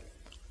that.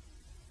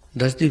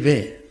 That's the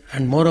way.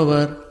 And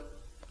moreover,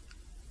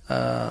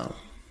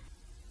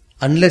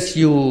 unless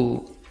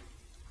you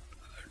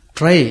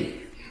try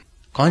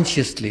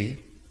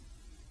consciously,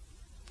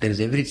 there is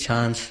every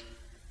chance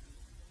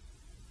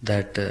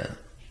that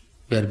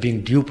we are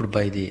being duped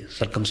by the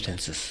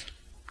circumstances.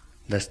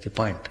 That's the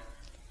point.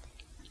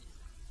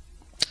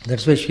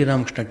 That's why Sri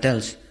Ramakrishna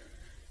tells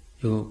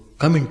you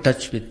come in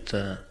touch with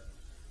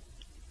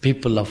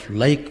people of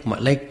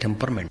like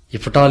temperament.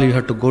 If at all you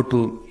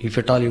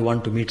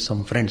want to meet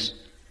some friends,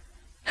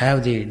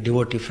 have the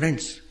devotee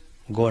friends,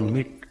 go and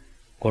meet,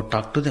 go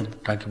talk to them,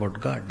 talk about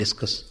God,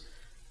 discuss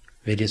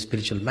various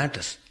spiritual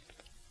matters,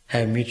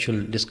 have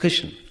mutual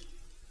discussion.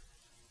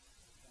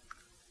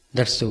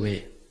 That's the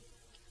way.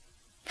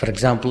 For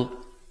example,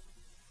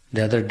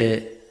 the other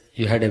day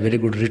you had a very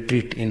good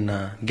retreat in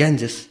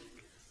Ganges.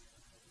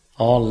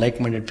 All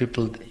like-minded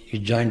people, you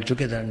joined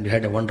together and you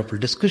had a wonderful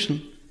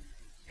discussion.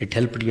 It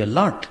helped you a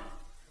lot.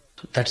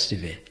 So that's the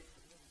way.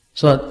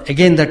 So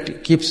again,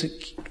 that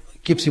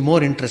keeps you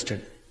more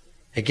interested.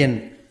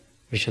 Again,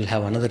 we shall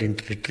have another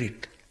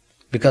retreat,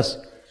 because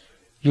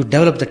you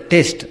develop the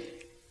taste.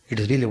 It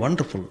is really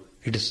wonderful.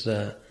 It is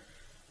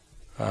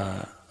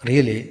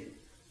really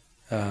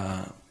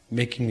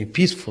making me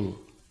peaceful.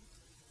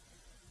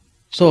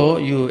 So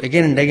you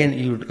again and again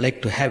you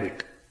like to have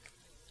it.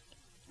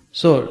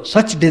 So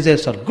such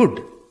desires are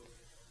good.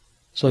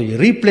 So you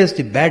replace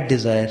the bad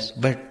desires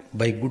by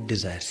good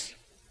desires.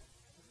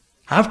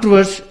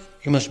 Afterwards,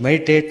 you must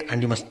meditate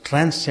and you must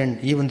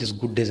transcend even these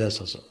good desires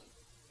also.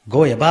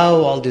 Go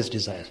above all these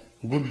desires,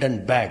 good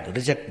and bad,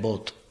 reject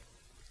both.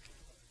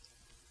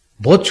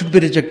 Both should be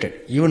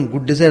rejected, even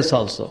good desires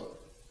also.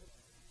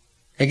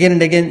 Again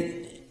and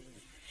again,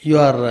 you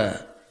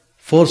are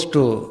forced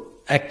to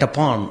act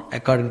upon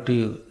according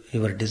to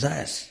your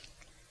desires.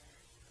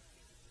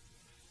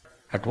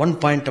 At one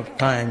point of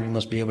time, you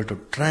must be able to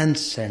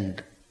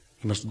transcend.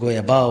 You must go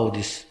above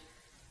this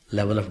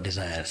level of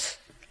desires.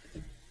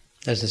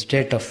 There's a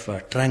state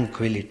of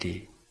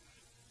tranquility,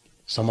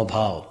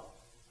 samabhava.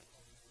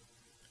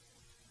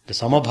 The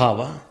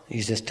samabhava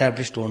is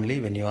established only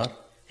when you are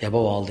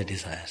above all the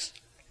desires,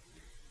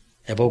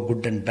 above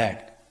good and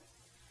bad.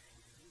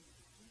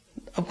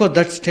 Of course,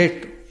 that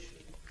state,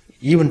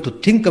 even to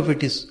think of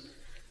it is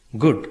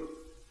good.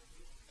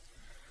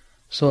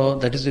 So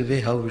that is the way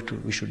how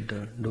we should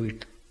do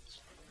it.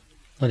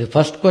 Now the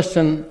first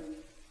question,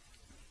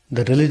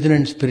 the religion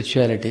and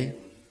spirituality,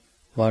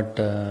 what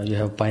you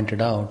have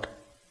pointed out,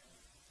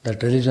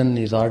 that religion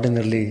is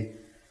ordinarily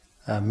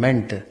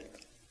meant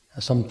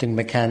something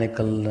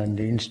mechanical and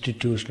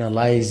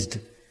institutionalized,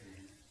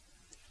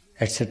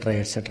 etc.,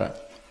 etc.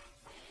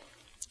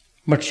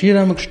 But Sri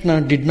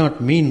Ramakrishna did not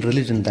mean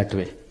religion that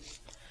way.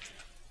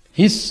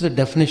 His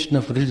definition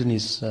of religion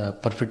is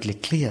perfectly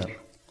clear.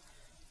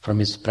 From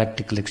his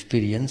practical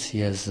experience, he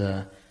has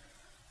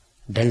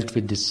dealt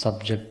with this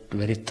subject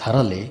very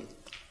thoroughly.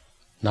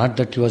 Not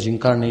that he was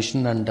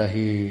incarnation and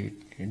he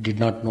did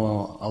not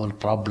know our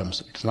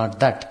problems. It's not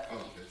that.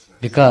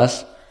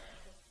 Because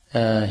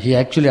he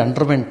actually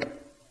underwent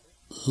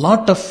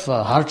lot of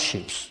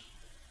hardships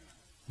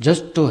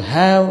just to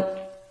have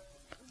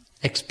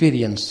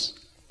experience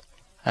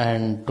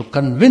and to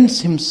convince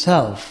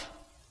himself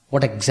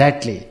what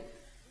exactly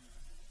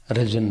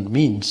religion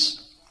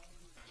means.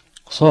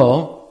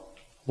 So,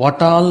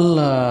 what all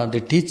the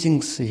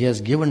teachings he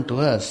has given to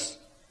us,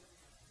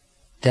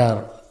 they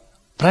are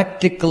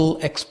practical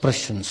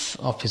expressions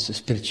of his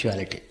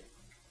spirituality.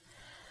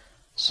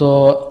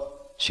 So,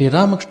 Sri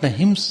Ramakrishna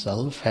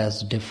himself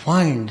has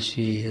defined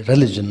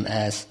religion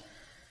as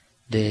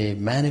the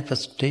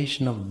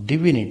manifestation of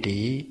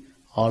divinity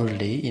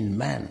already in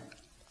man.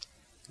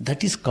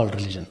 That is called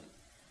religion,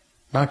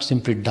 not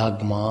simply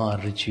dogma or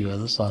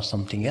rituals or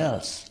something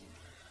else.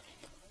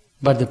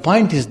 But the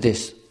point is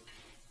this,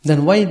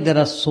 then why there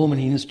are so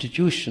many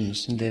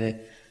institutions in the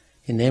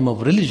name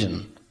of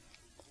religion?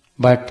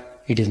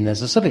 But it is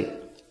necessary.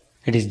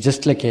 It is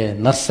just like a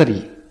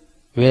nursery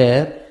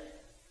where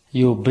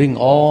you bring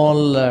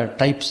all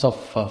types of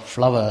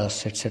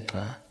flowers,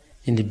 etc.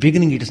 In the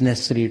beginning it is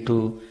necessary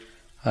to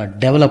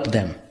develop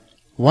them.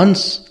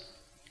 Once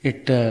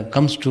it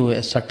comes to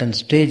a certain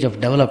stage of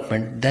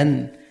development,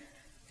 then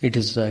it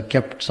is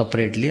kept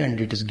separately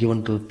and it is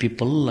given to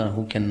people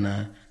who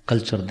can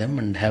culture them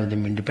and have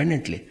them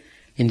independently.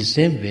 In the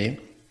same way,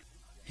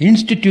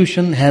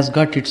 institution has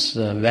got its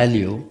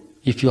value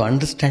if you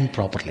understand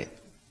properly.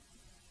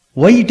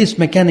 Why it is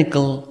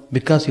mechanical?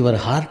 Because your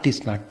heart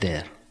is not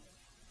there.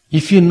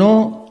 If you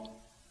know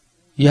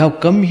you have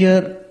come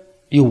here,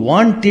 you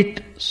want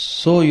it,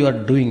 so you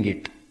are doing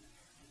it.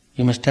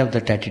 You must have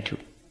that attitude.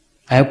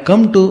 I have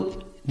come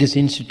to this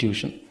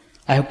institution.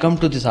 I have come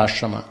to this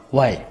ashrama.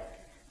 Why?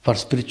 For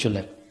spiritual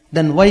life.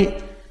 Then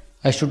why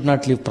I should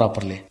not live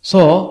properly?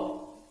 So,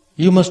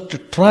 you must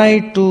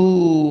try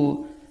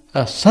to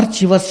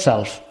search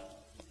yourself.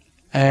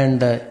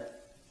 And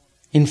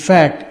in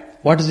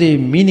fact, what is the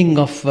meaning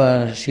of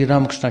Sri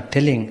Ramakrishna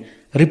telling,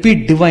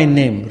 repeat divine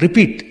name,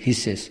 repeat, he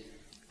says.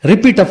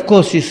 Repeat, of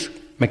course, is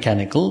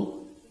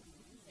mechanical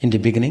in the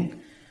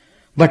beginning.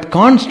 But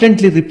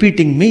constantly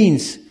repeating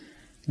means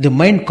the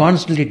mind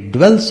constantly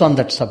dwells on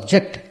that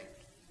subject.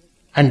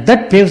 And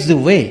that paves the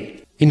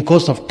way in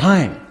course of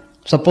time.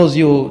 Suppose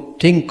you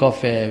think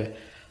of a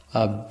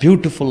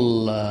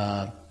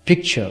beautiful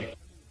picture.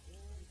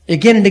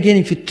 Again and again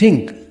if you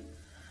think,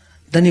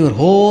 then your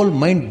whole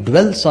mind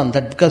dwells on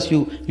that because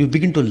you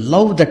begin to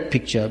love that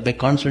picture by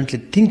constantly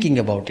thinking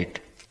about it.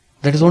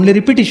 That is only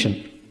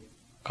repetition.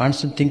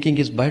 Constant thinking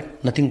is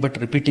nothing but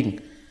repeating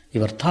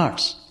your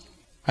thoughts.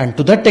 And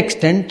to that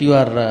extent, you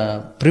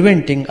are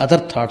preventing other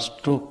thoughts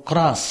to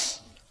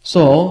cross.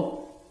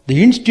 So,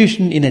 the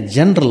institution in a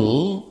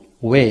general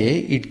way,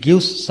 it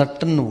gives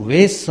certain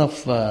ways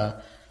of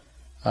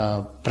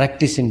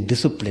practicing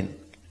discipline.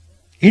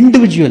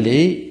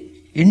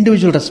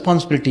 Individual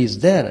responsibility is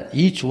there.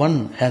 Each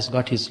one has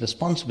got his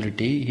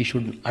responsibility. He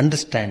should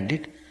understand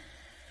it.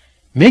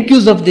 Make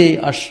use of the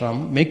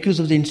ashram, make use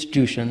of the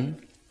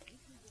institution,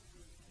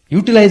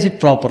 utilize it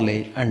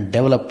properly and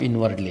develop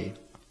inwardly.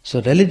 So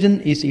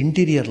religion is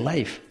interior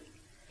life.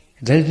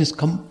 Religion is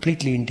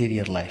completely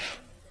interior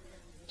life.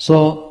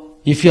 So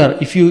if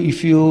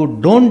you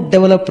don't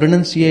develop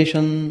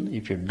renunciation,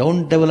 if you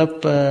don't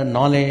develop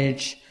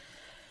knowledge,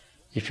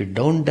 if you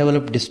don't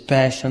develop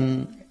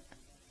dispassion,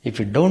 if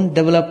you don't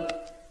develop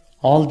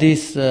all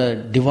these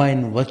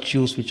divine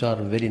virtues which are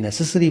very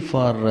necessary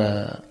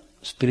for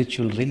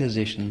spiritual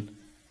realization,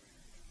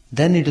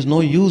 then it is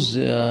no use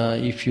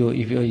if you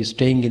are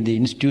staying in the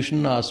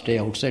institution or stay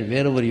outside.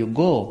 Wherever you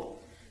go,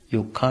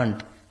 you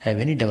can't have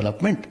any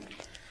development.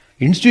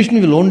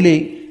 Institution will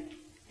only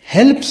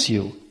helps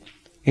you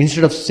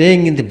instead of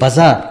staying in the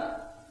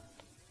bazaar.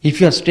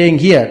 If you are staying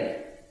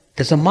here,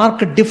 there's a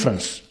marked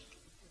difference.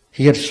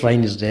 Here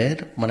shrine is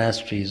there,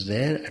 monastery is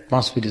there,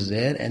 atmosphere is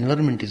there,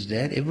 environment is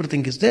there,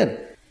 everything is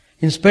there.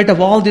 In spite of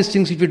all these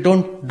things, if you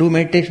don't do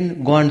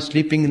meditation, go on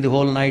sleeping in the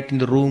whole night in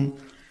the room,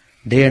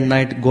 day and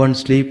night, go and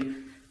sleep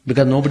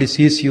because nobody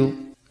sees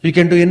you. You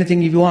can do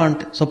anything if you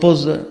want.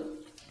 Suppose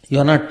you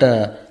are not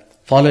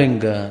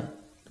following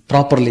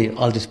properly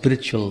all the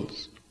spiritual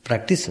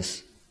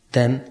practices,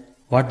 then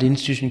what the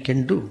institution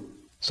can do?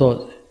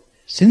 So,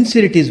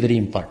 sincerity is very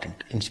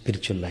important in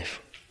spiritual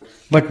life.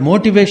 But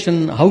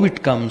motivation, how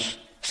it comes,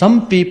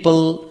 some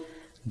people,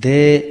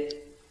 they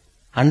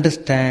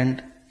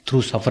understand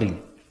through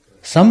suffering.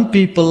 Some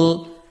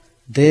people,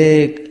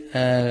 they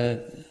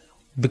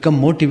become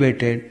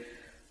motivated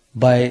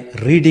by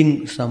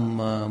reading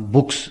some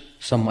books,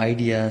 some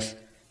ideas.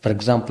 For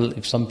example,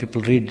 if some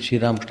people read Sri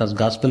Ramakrishna's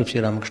Gospel of Sri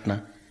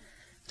Ramakrishna,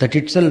 that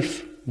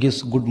itself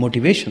gives good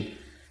motivation.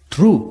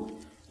 True,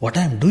 what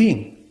I am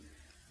doing,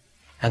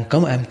 I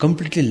am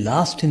completely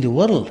lost in the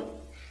world.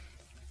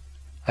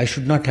 I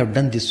should not have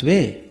done this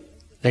way.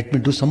 Let me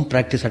do some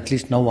practice at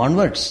least now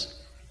onwards.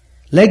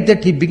 Like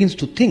that he begins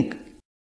to think.